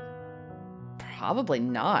not. Probably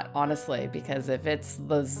not, honestly, because if it's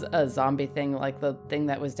a zombie thing like the thing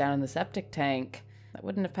that was down in the septic tank, that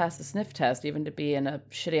wouldn't have passed the sniff test, even to be in a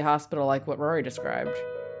shitty hospital like what Rory described.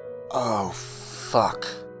 Oh, fuck.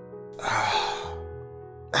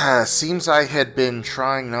 Seems I had been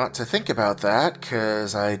trying not to think about that,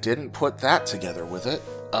 because I didn't put that together with it.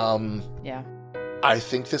 Yeah. I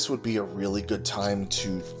think this would be a really good time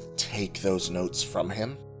to take those notes from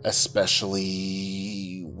him,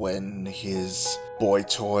 especially when his boy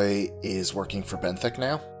toy is working for Benthic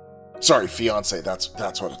now. Sorry, fiance, that's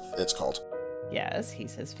what it's called. Yes,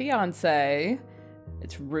 he's his fiancé.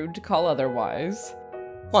 It's rude to call otherwise.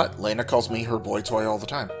 What? Lena calls me her boy toy all the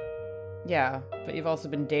time. Yeah, but you've also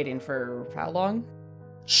been dating for how long?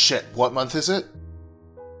 Shit, what month is it?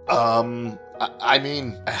 I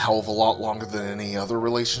mean, a hell of a lot longer than any other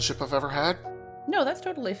relationship I've ever had. No, that's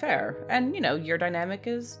totally fair. And, your dynamic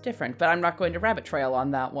is different, but I'm not going to rabbit trail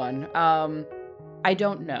on that one. I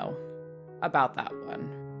don't know about that one.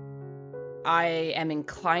 I am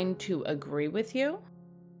inclined to agree with you.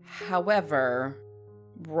 However,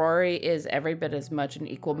 Rory is every bit as much an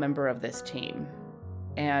equal member of this team.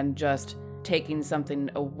 And just taking something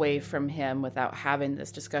away from him without having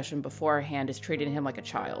this discussion beforehand is treating him like a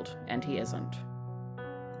child, and he isn't.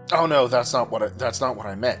 Oh no, that's not what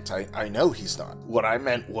I meant. I know he's not. What I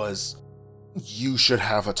meant was you should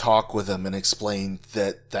have a talk with him and explain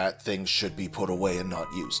that thing should be put away and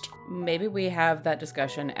not used. Maybe we have that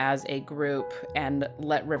discussion as a group and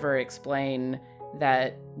let River explain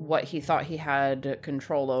that what he thought he had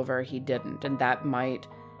control over, he didn't, and that might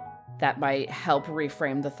help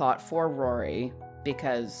reframe the thought for Rory,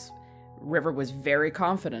 because River was very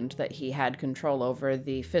confident that he had control over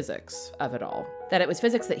the physics of it all. That it was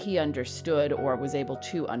physics that he understood or was able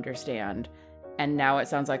to understand. And now it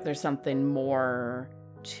sounds like there's something more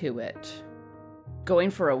to it.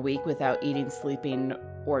 Going for a week without eating, sleeping,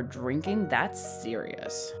 or drinking, that's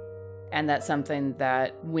serious. And that's something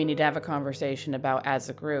that we need to have a conversation about as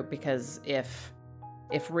a group, because if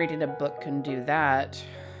reading a book can do that,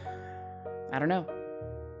 I don't know.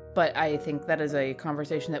 But I think that is a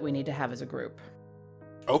conversation that we need to have as a group.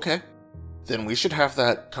 Okay. Then we should have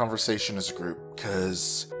that conversation as a group,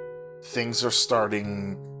 because things are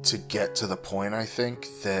starting to get to the point, I think,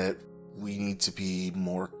 that we need to be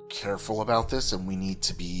more careful about this, and we need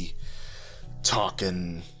to be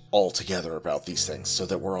talking all together about these things so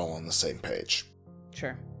that we're all on the same page.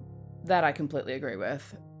 Sure. That I completely agree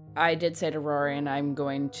with. I did say to Rory, and I'm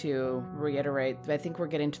going to reiterate, I think we're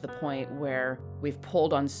getting to the point where we've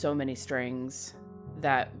pulled on so many strings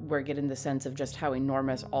that we're getting the sense of just how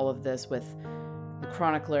enormous all of this, with the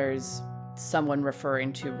chroniclers, someone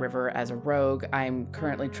referring to River as a rogue. I'm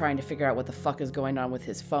currently trying to figure out what the fuck is going on with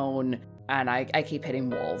his phone, and I keep hitting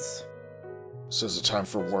walls. So is it time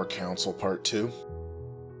for War Council Part 2?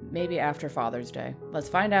 Maybe after Father's Day. Let's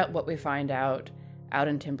find out what we find out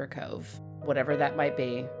in Timber Cove, whatever that might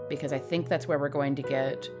be, because I think that's where we're going to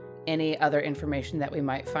get any other information that we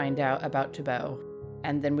might find out about Thibaut.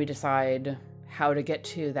 And then we decide how to get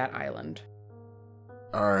to that island.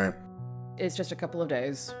 Alright. It's just a couple of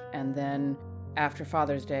days, and then after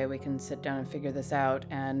Father's Day, we can sit down and figure this out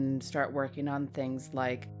and start working on things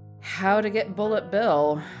like how to get Bullet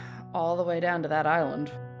Bill all the way down to that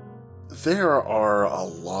island. There are a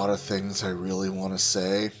lot of things I really want to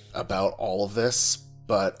say about all of this,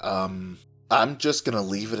 but I'm just gonna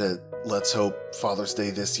leave it at let's hope Father's Day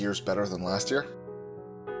this year's better than last year.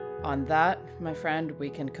 On that, my friend, we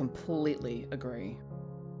can completely agree.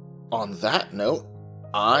 On that note,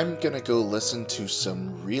 I'm gonna go listen to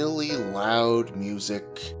some really loud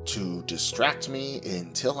music to distract me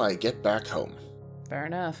until I get back home. Fair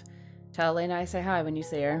enough. Tell Elena I say hi when you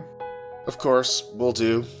see her. Of course, will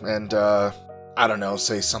do, and I don't know,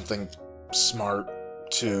 say something smart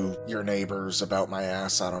to your neighbors about my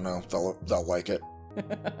ass. I don't know, they'll like it.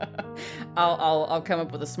 I'll come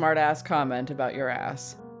up with a smart ass comment about your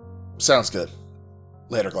ass. Sounds good.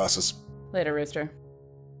 Later, glasses. Later, Rooster.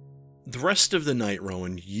 The rest of the night,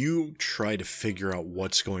 Rowan, you try to figure out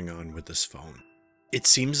what's going on with this phone. It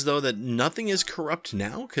seems, though, that nothing is corrupt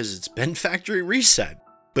now because it's been factory reset.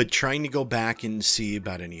 But trying to go back and see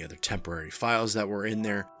about any other temporary files that were in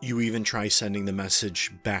there, you even try sending the message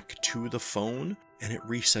back to the phone, and it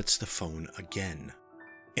resets the phone again.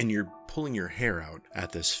 And you're pulling your hair out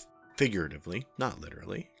at this figuratively, not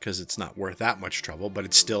literally, because it's not worth that much trouble, but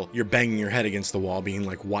it's still, you're banging your head against the wall being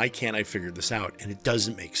like, why can't I figure this out? And it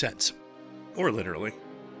doesn't make sense. Or literally.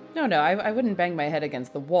 No, I wouldn't bang my head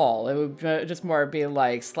against the wall. It would just more be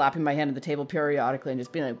like slapping my hand on the table periodically and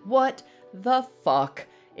just being like, what the fuck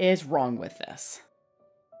is wrong with this?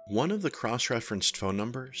 One of the cross-referenced phone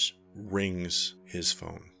numbers rings his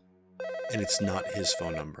phone. And it's not his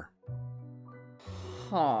phone number.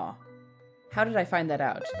 Huh. How did I find that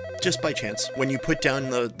out? Just by chance. When you put down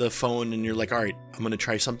the phone and you're like, all right, I'm going to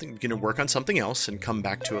try something, I'm going to work on something else and come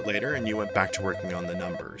back to it later, and you went back to working on the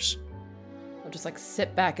numbers. I'll just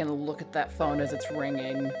sit back and look at that phone as it's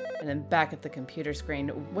ringing, and then back at the computer screen.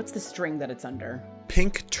 What's the string that it's under?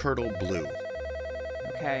 Pink turtle blue.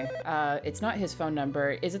 Okay, it's not his phone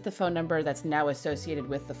number. Is it the phone number that's now associated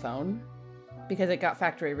with the phone? Because it got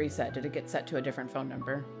factory reset. Did it get set to a different phone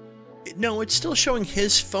number? No, it's still showing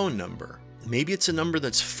his phone number. Maybe it's a number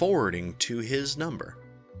that's forwarding to his number.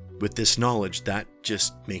 With this knowledge, that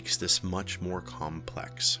just makes this much more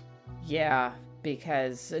complex. Yeah,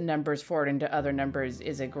 because numbers forwarding to other numbers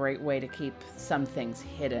is a great way to keep some things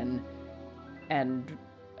hidden. And,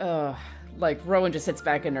 Rowan just sits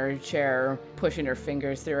back in her chair, pushing her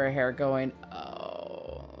fingers through her hair, going,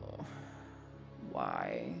 oh,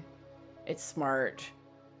 why? It's smart.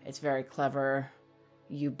 It's very clever.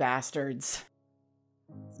 You bastards.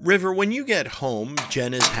 River, when you get home,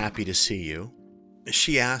 Jen is happy to see you.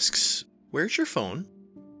 She asks, where's your phone?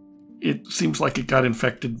 It seems like it got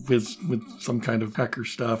infected with some kind of hacker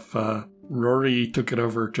stuff. Rory took it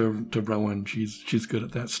over to Rowan. She's good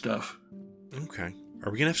at that stuff. Okay.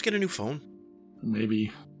 Are we going to have to get a new phone?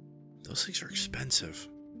 Maybe. Those things are expensive.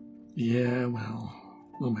 Yeah, well,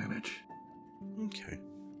 we'll manage. Okay.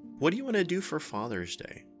 What do you want to do for Father's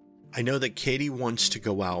Day? I know that Katie wants to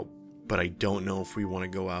go out, but I don't know if we want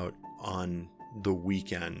to go out on the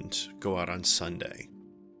weekend, go out on Sunday.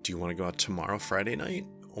 Do you want to go out tomorrow, Friday night,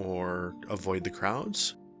 or avoid the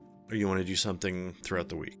crowds? Or you want to do something throughout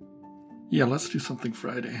the week? Yeah, let's do something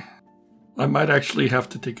Friday. I might actually have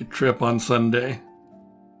to take a trip on Sunday.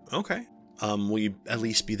 Okay. Will you at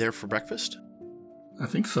least be there for breakfast? I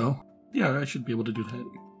think so. Yeah, I should be able to do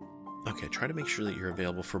that. Okay, try to make sure that you're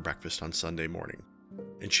available for breakfast on Sunday morning.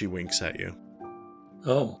 And she winks at you.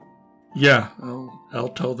 Oh. Yeah,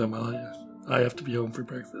 I'll tell them I have to be home for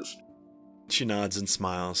breakfast. She nods and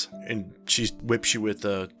smiles, and she whips you with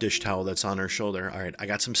the dish towel that's on her shoulder. All right, I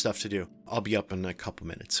got some stuff to do. I'll be up in a couple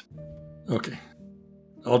minutes. Okay.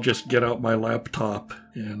 I'll just get out my laptop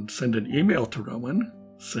and send an email to Rowan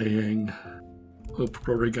saying, hope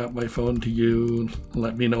Rory got my phone to you.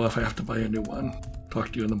 Let me know if I have to buy a new one.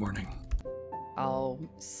 Talk to you in the morning. I'll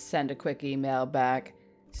send a quick email back.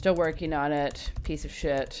 Still working on it. Piece of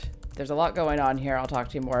shit. There's a lot going on here. I'll talk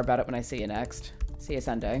to you more about it when I see you next. See you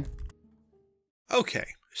Sunday. Okay,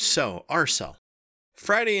 so Arcel,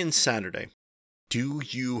 Friday and Saturday. Do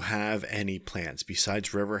you have any plans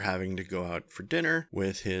besides River having to go out for dinner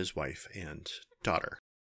with his wife and daughter?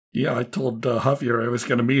 Yeah, I told Javier I was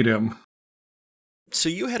going to meet him. So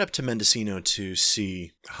you head up to Mendocino to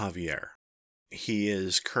see Javier. He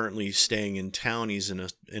is currently staying in town. He's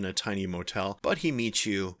in a tiny motel, but he meets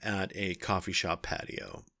you at a coffee shop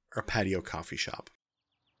patio, or patio coffee shop.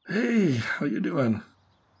 Hey, how you doing?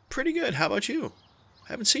 Pretty good. How about you?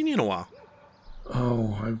 I haven't seen you in a while.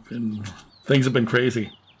 Oh, things have been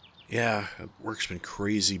crazy. Yeah, work's been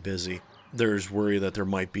crazy busy. There's worry that there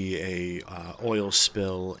might be a oil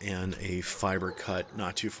spill and a fiber cut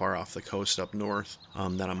not too far off the coast up north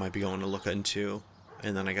that I might be going to look into.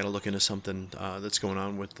 And then I got to look into something that's going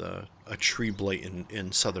on with a tree blight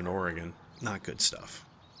in southern Oregon. Not good stuff.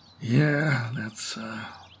 Yeah, that's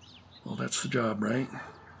the job, right?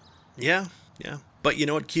 Yeah. But you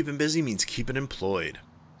know what? Keeping busy means keeping employed.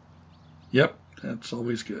 Yep, that's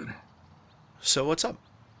always good. So what's up?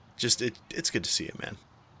 Just it's good to see you, man.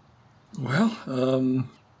 Well,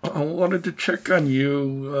 I wanted to check on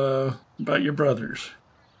you about your brothers.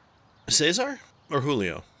 Cesar or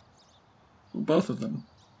Julio? Both of them.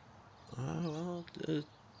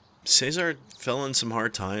 Cesar fell in some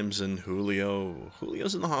hard times, and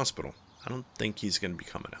Julio's in the hospital. I don't think he's going to be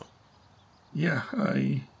coming out. Yeah,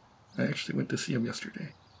 I actually went to see him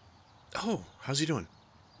yesterday. Oh, how's he doing?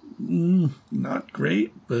 Not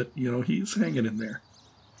great, but, he's hanging in there.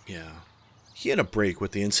 Yeah. He had a break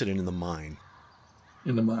with the incident in the mine.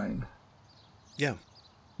 In the mine? Yeah.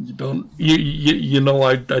 I don't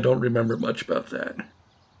remember much about that.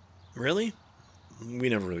 Really? We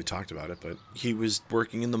never really talked about it, but he was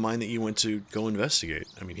working in the mine that you went to go investigate.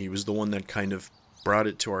 I mean, he was the one that kind of brought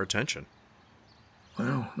it to our attention.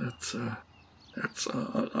 Wow, that's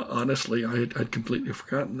honestly, I'd completely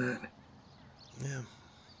forgotten that. Yeah.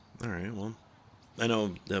 All right, well, I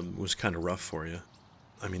know that was kind of rough for you.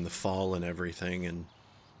 I mean, the fall and everything, and...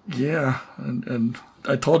 Yeah, and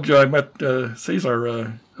I told you I met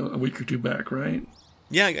Cesar a week or two back, right?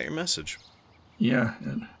 Yeah, I got your message. Yeah,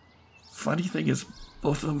 and funny thing is,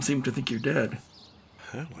 both of them seem to think you're dead.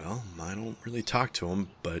 Well, I don't really talk to them,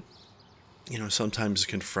 but, sometimes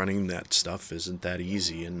confronting that stuff isn't that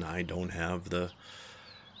easy, and I don't have the...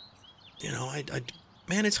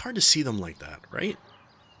 Man, it's hard to see them like that, right?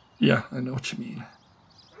 Yeah, I know what you mean.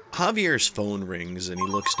 Javier's phone rings, and he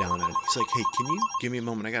looks down at it. He's like, hey, can you give me a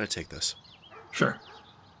moment? I gotta take this. Sure.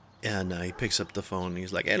 And he picks up the phone, and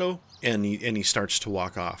he's like, hello, and he starts to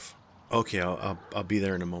walk off. Okay, I'll be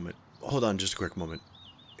there in a moment. Hold on just a quick moment.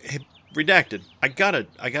 Hey, Redacted, I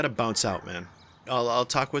gotta bounce out, man. I'll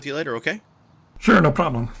talk with you later, okay? Sure, no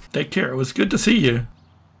problem. Take care. It was good to see you.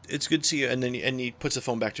 It's good to see you. And then he puts the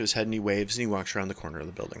phone back to his head, and he waves, and he walks around the corner of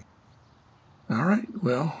the building. All right,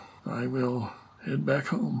 well, I will head back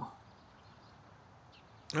home.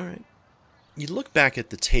 All right. You look back at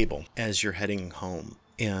the table as you're heading home,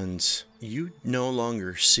 and you no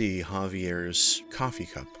longer see Javier's coffee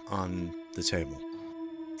cup on the table.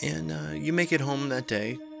 And you make it home that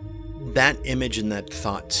day. That image and that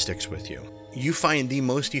thought sticks with you. You find the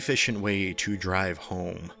most efficient way to drive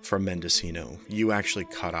home from Mendocino. You actually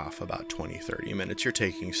cut off about 20-30 minutes. You're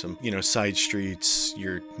taking some, side streets.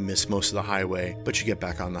 You miss most of the highway, but you get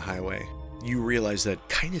back on the highway. You realize that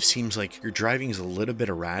kind of seems like your driving is a little bit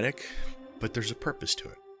erratic, but there's a purpose to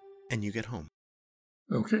it. And you get home.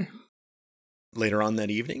 Okay. Later on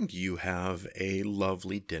that evening, you have a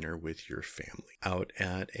lovely dinner with your family out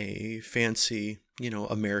at a fancy,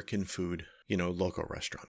 American food, local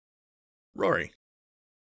restaurant. Rory,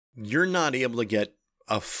 you're not able to get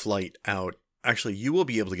a flight out. Actually, you will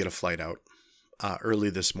be able to get a flight out early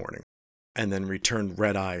this morning and then return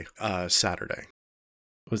red-eye Saturday.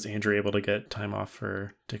 Was Andrew able to get time off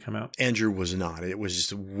to come out? Andrew was not. It was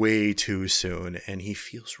just way too soon, and he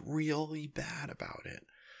feels really bad about it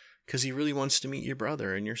because he really wants to meet your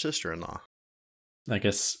brother and your sister-in-law. I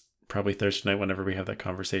guess probably Thursday night, whenever we have that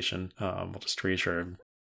conversation, we'll just reassure him.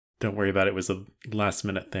 Don't worry about it. It was a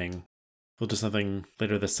last-minute thing. We'll do something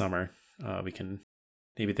later this summer.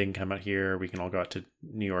 Maybe they can come out here, or we can all go out to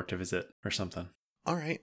New York to visit or something. All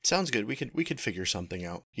right. Sounds good. We could figure something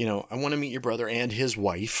out. I want to meet your brother and his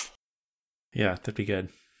wife. Yeah, that'd be good.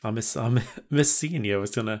 I'll miss seeing you. I was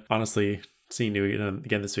gonna honestly seeing you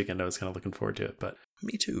again this weekend. I was kind of looking forward to it, but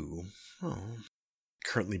me too. Oh,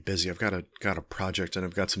 currently busy. I've got a project, and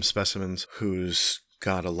I've got some specimens who's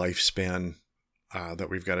got a lifespan that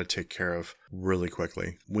we've got to take care of really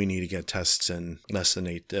quickly. We need to get tests in less than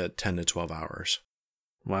 10 to 12 hours.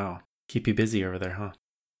 Wow, keep you busy over there, huh?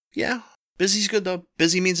 Yeah. Busy's good, though.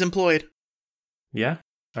 Busy means employed. Yeah?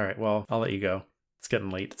 All right, well, I'll let you go. It's getting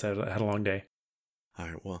late. I had a long day. All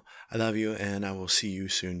right, well, I love you, and I will see you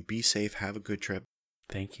soon. Be safe. Have a good trip.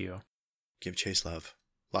 Thank you. Give Chase love.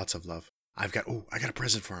 Lots of love. I got a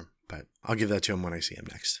present for him, but I'll give that to him when I see him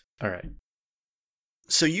next. All right.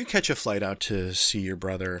 So you catch a flight out to see your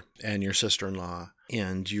brother and your sister-in-law,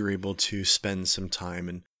 and you're able to spend some time,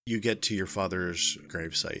 and you get to your father's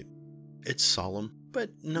gravesite. It's solemn,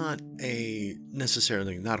 but not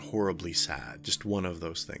not horribly sad. Just one of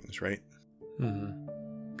those things, right? Mm-hmm.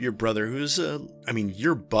 Your brother, who's,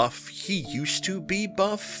 you're buff. He used to be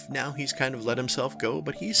buff. Now he's kind of let himself go,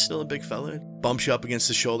 but he's still a big fella. Bumps you up against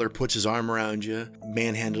the shoulder, puts his arm around you,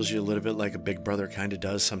 manhandles you a little bit like a big brother kind of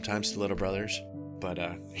does sometimes to little brothers. But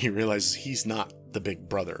he realizes he's not the big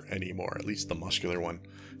brother anymore, at least the muscular one.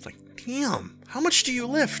 It's like, damn, how much do you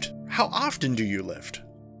lift? How often do you lift?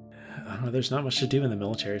 I don't know, there's not much to do in the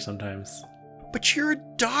military sometimes. But you're a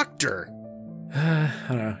doctor. I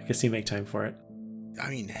don't know. I guess you make time for it. I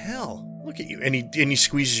mean, hell, look at you. And he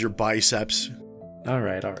squeezes your biceps. All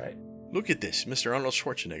right. Look at this, Mr. Arnold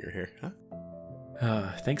Schwarzenegger here,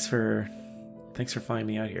 huh? Thanks for flying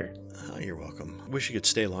me out here. Oh, you're welcome. Wish you could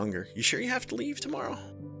stay longer. You sure you have to leave tomorrow?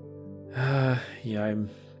 Yeah, I'm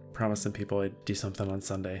promising people I'd do something on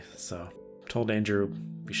Sunday, so told Andrew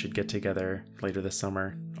we should get together later this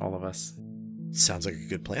summer, all of us. Sounds like a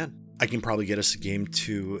good plan. I can probably get us a game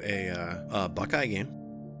to a Buckeye game.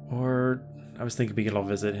 Or I was thinking we could all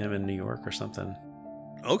visit him in New York or something.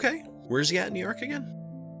 Okay. Where's he at in New York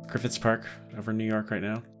again? Griffiths Park, over in New York right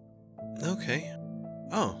now. Okay.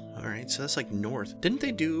 Oh, all right. So that's like north. Didn't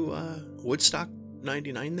they do Woodstock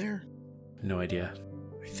 99 there? No idea.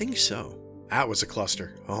 I think so. That was a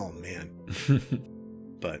cluster. Oh, man.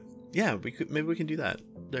 But yeah, maybe we can do that.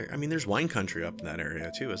 There's wine country up in that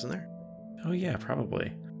area too, isn't there? Oh yeah,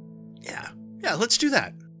 probably. Yeah, let's do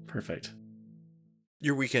that. Perfect.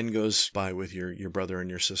 Your weekend goes by with your brother and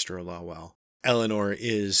your sister-in-law well. Eleanor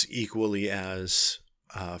is equally as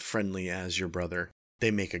friendly as your brother.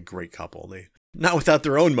 They make a great couple. They not without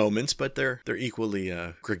their own moments, but they're equally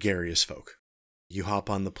gregarious folk. You hop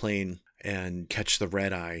on the plane and catch the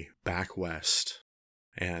red eye back west,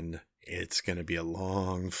 and it's going to be a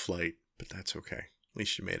long flight, but that's okay. At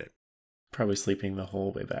least you made it. Probably sleeping the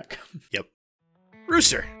whole way back. Yep.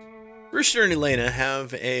 Rooster and Elena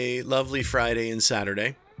have a lovely Friday and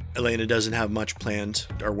Saturday. Elena doesn't have much planned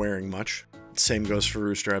or wearing much. Same goes for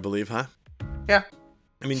Rooster, I believe, huh? Yeah.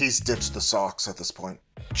 He's ditched the socks at this point.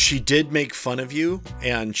 She did make fun of you,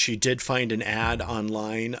 and she did find an ad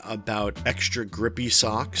online about extra grippy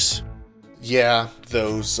socks. Yeah,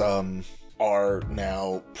 those are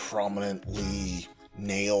now prominently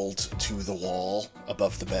nailed to the wall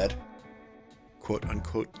above the bed. Quote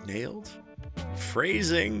unquote nailed?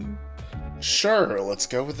 Phrasing. Sure, let's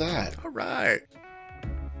go with that. All right.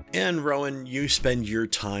 And Rowan, you spend your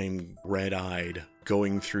time red-eyed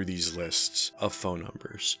going through these lists of phone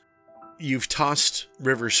numbers. You've tossed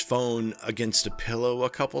River's phone against a pillow a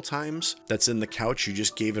couple times. That's in the couch. You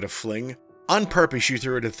just gave it a fling. On purpose, you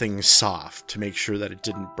threw it at things soft to make sure that it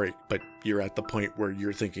didn't break, but you're at the point where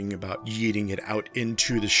you're thinking about yeeting it out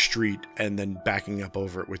into the street and then backing up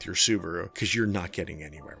over it with your Subaru because you're not getting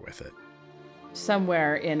anywhere with it.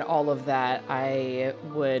 Somewhere in all of that, I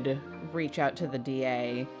would reach out to the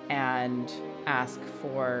DA and ask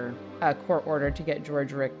for a court order to get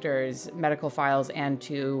George Richter's medical files and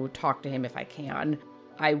to talk to him if I can.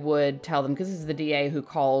 I would tell them, because this is the DA who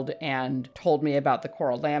called and told me about the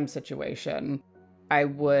Coral Lamb situation, I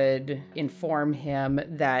would inform him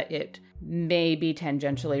that it may be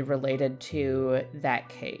tangentially related to that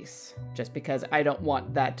case, just because I don't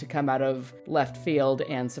want that to come out of left field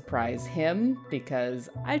and surprise him, because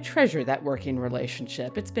I treasure that working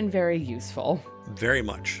relationship. It's been very useful. Very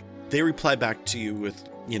much. They reply back to you with,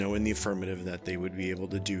 in the affirmative that they would be able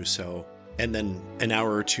to do so. And then an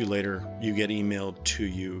hour or two later, you get emailed to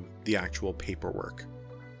you the actual paperwork.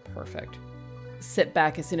 Perfect. Sit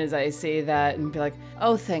back as soon as I see that and be like,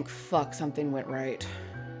 oh, thank fuck something went right.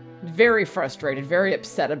 Very frustrated, very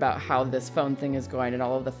upset about how this phone thing is going and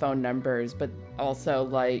all of the phone numbers, but also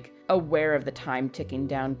like aware of the time ticking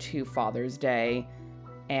down to Father's Day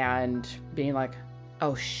and being like,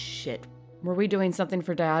 oh shit, were we doing something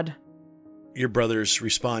for Dad? Your brothers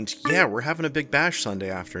respond, yeah, we're having a big bash Sunday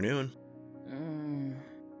afternoon.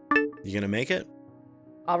 You gonna make it?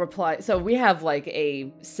 I'll reply. So we have like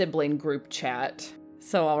a sibling group chat.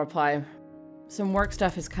 So I'll reply, some work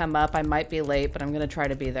stuff has come up. I might be late, but I'm going to try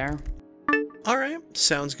to be there. All right.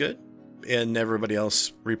 Sounds good. And everybody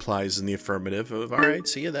else replies in the affirmative of, all right,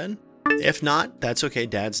 see you then. If not, that's okay.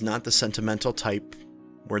 Dad's not the sentimental type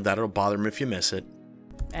where that'll bother him if you miss it.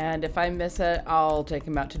 And if I miss it, I'll take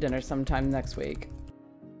him out to dinner sometime next week.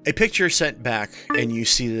 A picture sent back, and you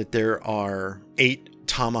see that there are 8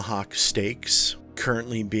 tomahawk steaks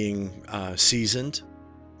currently being seasoned.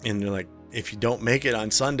 And they're like, if you don't make it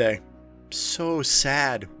on Sunday, so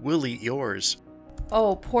sad, we'll eat yours.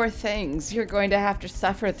 Oh, poor things. You're going to have to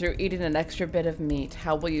suffer through eating an extra bit of meat.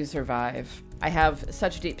 How will you survive? I have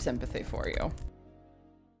such deep sympathy for you.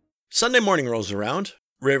 Sunday morning rolls around.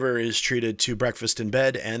 River is treated to breakfast in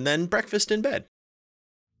bed and then breakfast in bed.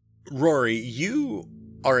 Rory, you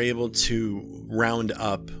are able to round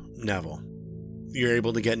up Neville. You're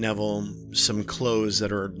able to get Neville some clothes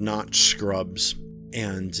that are not scrubs,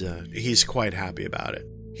 and he's quite happy about it.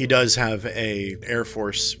 He does have a Air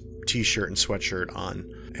Force t-shirt and sweatshirt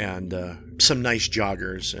on, and some nice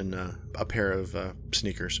joggers and a pair of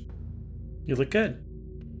sneakers. You look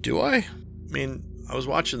good. Do I? I mean, I was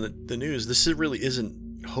watching the news. This really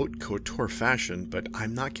isn't haute couture fashion, but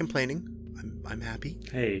I'm not complaining. I'm happy.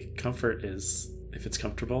 Hey, comfort is, if it's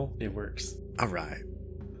comfortable, it works. All right.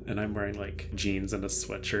 And I'm wearing like jeans and a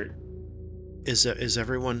sweatshirt. Is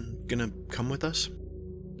everyone gonna come with us?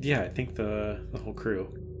 Yeah, I think the whole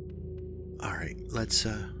crew. All right, let's.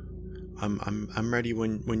 I'm ready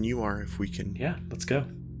when you are. If we can. Yeah, let's go.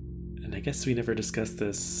 And I guess we never discussed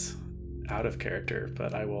this out of character,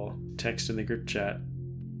 but I will text in the group chat.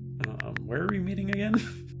 Where are we meeting again?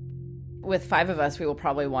 With 5 of us, we will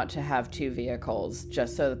probably want to have 2 vehicles,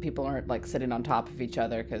 just so that people aren't like sitting on top of each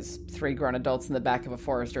other, because 3 grown adults in the back of a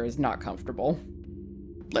Forester is not comfortable.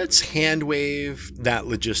 Let's hand wave that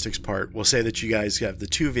logistics part. We'll say that you guys have the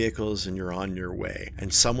 2 vehicles and you're on your way.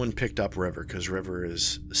 And someone picked up River, because River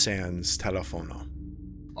is sans telefono.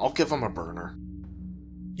 I'll give him a burner.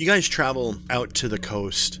 You guys travel out to the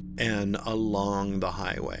coast and along the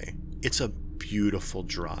highway. It's a beautiful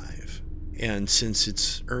drive. And since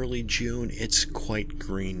it's early June, it's quite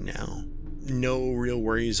green now. No real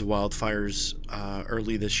worries of wildfires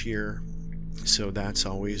early this year, so that's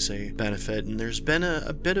always a benefit. And there's been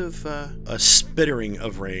a bit of a spittering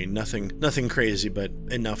of rain. Nothing crazy, but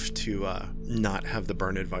enough to not have the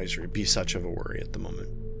burn advisory be such of a worry at the moment.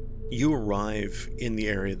 You arrive in the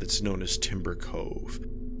area that's known as Timber Cove.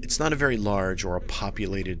 It's not a very large or a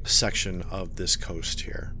populated section of this coast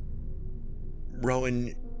here.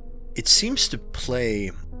 Rowan, it seems to play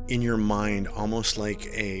in your mind almost like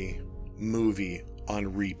a movie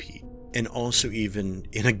on repeat, and also even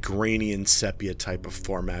in a grainy and sepia type of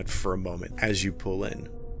format for a moment as you pull in.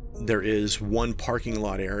 There is one parking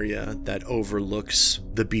lot area that overlooks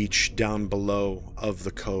the beach down below of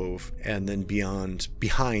the cove, and then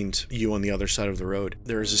behind you on the other side of the road,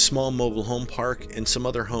 there is a small mobile home park and some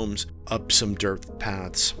other homes up some dirt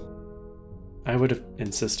paths. I would have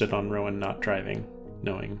insisted on Rowan not driving,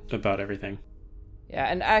 knowing about everything. Yeah,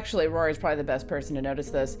 and actually, Rory's probably the best person to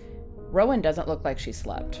notice this. Rowan doesn't look like she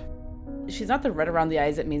slept. She's not the red around the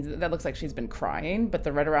eyes that means that looks like she's been crying, but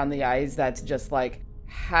the red around the eyes that's just like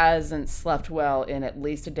hasn't slept well in at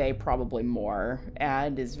least a day, probably more,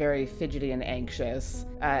 and is very fidgety and anxious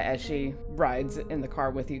as she rides in the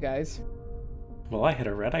car with you guys. Well, I had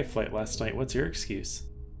a red-eye flight last night. What's your excuse?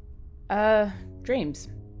 Dreams.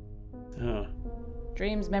 Oh.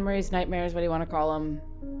 Dreams, memories, nightmares, what do you want to call them?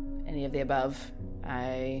 Any of the above.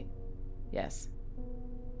 Yes.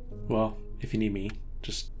 Well, if you need me,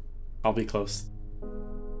 I'll be close.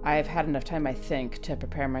 I've had enough time, I think, to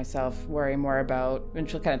prepare myself, worry more about, and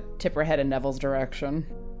she'll kind of tip her head in Neville's direction.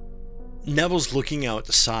 Neville's looking out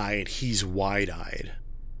the side. He's wide-eyed.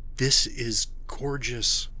 This is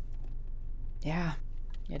gorgeous. Yeah,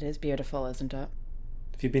 it is beautiful, isn't it?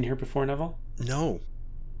 Have you been here before, Neville? No.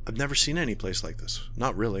 I've never seen any place like this.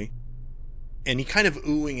 Not really. And he kind of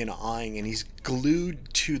oohing and eyeing, and he's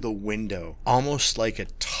glued to the window, almost like a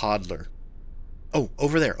toddler. Oh,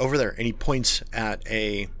 over there. And he points at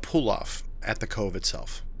a pull-off at the cove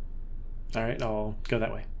itself. All right, I'll go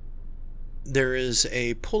that way. There is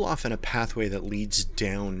a pull-off and a pathway that leads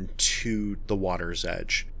down to the water's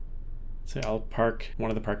edge. So I'll park one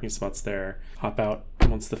of the parking spots there, hop out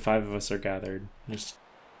once the 5 of us are gathered.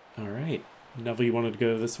 All right. Neville, you wanted to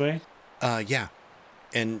go this way? Yeah.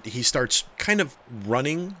 And he starts kind of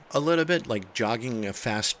running a little bit, like jogging a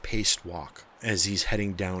fast-paced walk as he's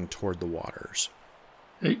heading down toward the waters.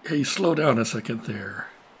 Hey, slow down a second there.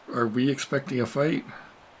 Are we expecting a fight?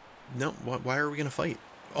 No, why are we going to fight?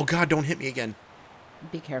 Oh, God, don't hit me again.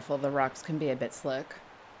 Be careful, the rocks can be a bit slick.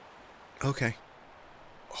 Okay.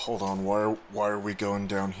 Hold on, why are we going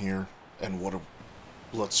down here? And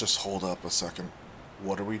let's just hold up a second.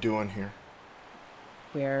 What are we doing here?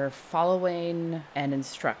 We're following an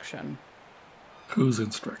instruction. Whose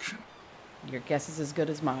instruction? Your guess is as good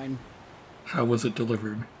as mine. How was it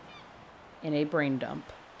delivered? In a brain dump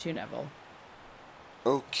to Neville.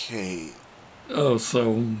 Okay. Oh,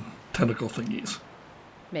 so tentacle thingies.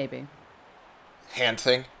 Maybe. Hand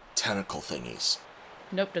thing? Tentacle thingies.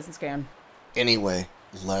 Nope, doesn't scan. Anyway,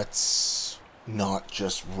 let's not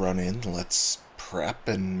just run in. Let's prep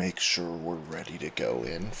and make sure we're ready to go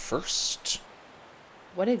in first.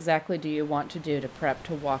 What exactly do you want to do to prep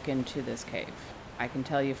to walk into this cave? I can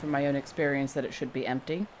tell you from my own experience that it should be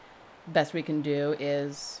empty. Best we can do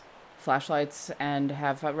is flashlights and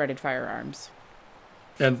have readied firearms.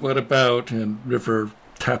 And what about, and River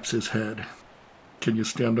taps his head, can you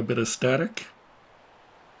stand a bit of static?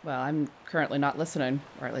 Well, I'm currently not listening,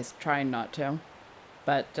 or at least trying not to.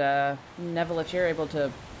 But, Neville, if you're able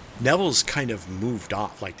to... Neville's kind of moved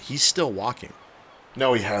off, like he's still walking.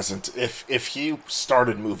 No, he hasn't. If he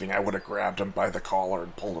started moving, I would have grabbed him by the collar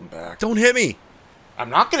and pulled him back. Don't hit me! I'm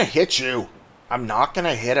not gonna hit you. I'm not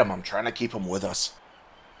gonna hit him. I'm trying to keep him with us.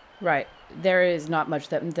 Right. There is not much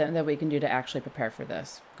that we can do to actually prepare for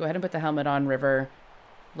this. Go ahead and put the helmet on, River.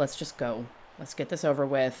 Let's just go. Let's get this over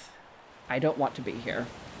with. I don't want to be here.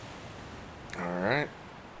 Alright.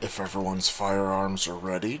 If everyone's firearms are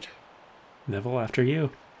readied. Neville, after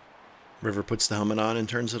you. River puts the helmet on and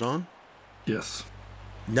turns it on. Yes.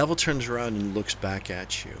 Neville turns around and looks back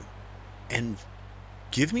at you. And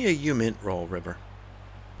give me a UMint roll, River.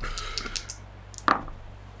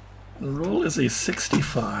 The roll is a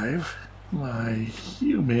 65. My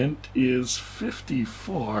UMint is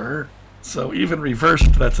 54. So even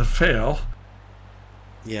reversed, that's a fail.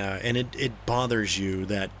 Yeah, and it bothers you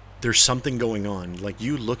that there's something going on. Like,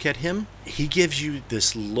 you look at him, he gives you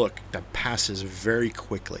this look that passes very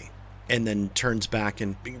quickly, and then turns back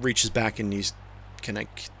and reaches back and he's, can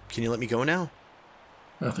you let me go now?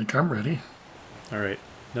 I think I'm ready. All right.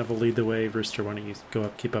 Neville, lead the way. Rooster, why don't you go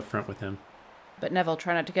up, keep up front with him? But Neville,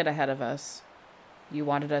 try not to get ahead of us. You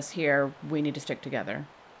wanted us here. We need to stick together.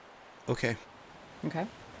 Okay. Okay?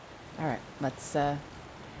 All right. Let's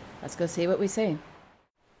go see what we see.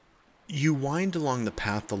 You wind along the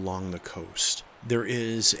path along the coast. There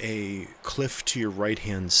is a cliff to your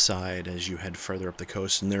right-hand side as you head further up the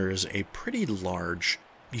coast, and there is a pretty large,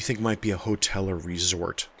 you think might be a hotel or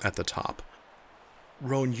resort at the top.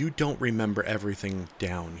 Rowan, you don't remember everything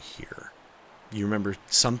down here. You remember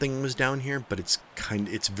something was down here, but it's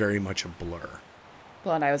very much a blur.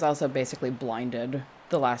 Well, and I was also basically blinded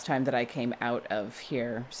the last time that I came out of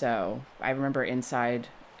here, so I remember inside,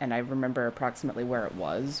 and I remember approximately where it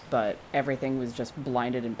was, but everything was just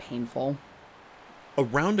blinded and painful.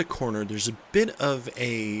 Around a corner, there's a bit of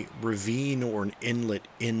a ravine or an inlet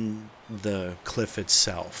in the cliff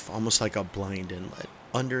itself, almost like a blind inlet.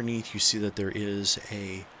 Underneath, you see that there is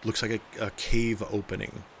looks like a cave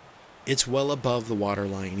opening. It's well above the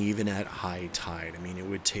waterline, even at high tide. I mean, it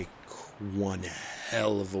would take one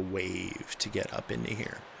hell of a wave to get up into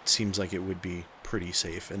here. It seems like it would be pretty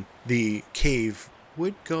safe, and the cave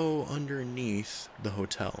would go underneath the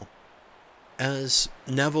hotel. As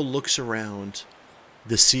Neville looks around,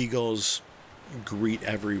 the seagulls greet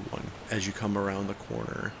everyone as you come around the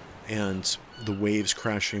corner, and the waves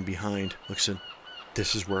crashing behind. Looks at,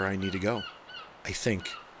 this is where I need to go. I think.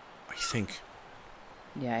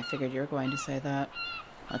 Yeah, I figured you were going to say that.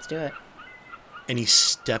 Let's do it. And he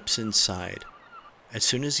steps inside. As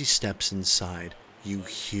soon as he steps inside, you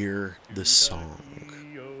hear the song.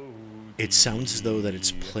 It sounds as though that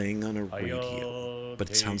it's playing on a radio, but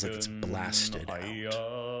it sounds like it's blasted out.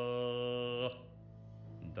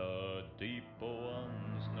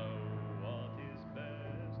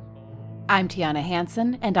 I'm Tiana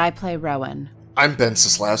Hansen, and I play Rowan. I'm Ben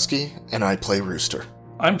Sislowski, and I play Rooster.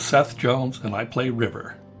 I'm Seth Jones, and I play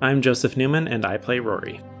River. I'm Joseph Newman, and I play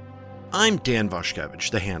Rory. I'm Dan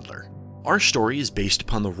Voshkevich, the handler. Our story is based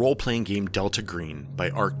upon the role-playing game Delta Green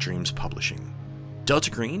by Arc Dreams Publishing.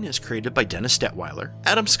 Delta Green is created by Dennis Detweiler,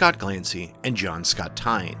 Adam Scott Glancy, and John Scott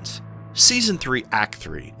Tynes. Season 3, Act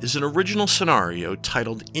 3 is an original scenario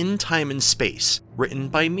titled In Time and Space, written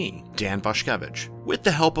by me, Dan Vashkevich, with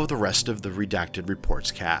the help of the rest of the Redacted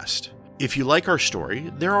Reports cast. If you like our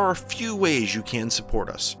story, there are a few ways you can support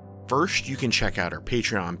us. First, you can check out our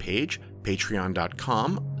Patreon page,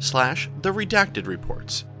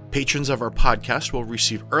 patreon.com/theredactedreports. Patrons of our podcast will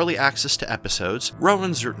receive early access to episodes,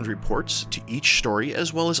 Rowan's written reports to each story,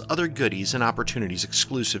 as well as other goodies and opportunities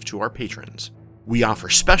exclusive to our patrons. We offer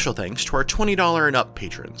special thanks to our $20 and up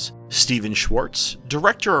patrons: Stephen Schwartz,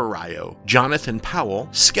 Director Arayo, Jonathan Powell,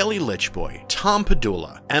 Skelly Lichboy, Tom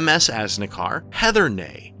Padula, MS Asnikar, Heather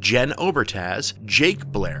Ney, Jen Obertaz, Jake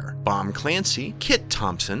Blair, Bomb Clancy, Kit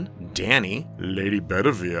Thompson, Danny, Lady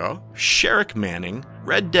Bedivere, Sherrick Manning,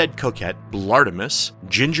 Red Dead Coquette, Blartimus,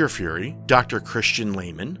 Ginger Fury, Dr. Christian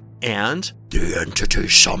Lehman, and the entity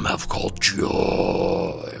some have called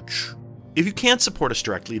George. If you can't support us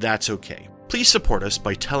directly, that's okay. Please support us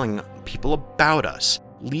by telling people about us.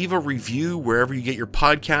 Leave a review wherever you get your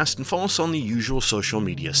podcast and follow us on the usual social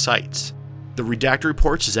media sites. The Redacted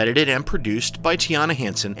Reports is edited and produced by Tiana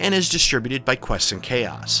Hansen and is distributed by Quests and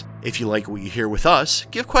Chaos. If you like what you hear with us,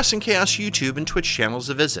 give Quests and Chaos YouTube and Twitch channels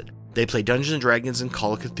a visit. They play Dungeons & Dragons and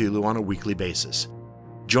Call of Cthulhu on a weekly basis.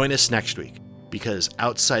 Join us next week, because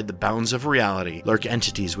outside the bounds of reality lurk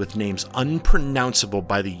entities with names unpronounceable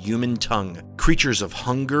by the human tongue, creatures of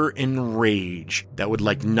hunger and rage that would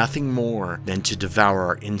like nothing more than to devour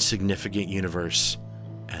our insignificant universe.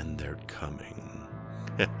 And they're coming.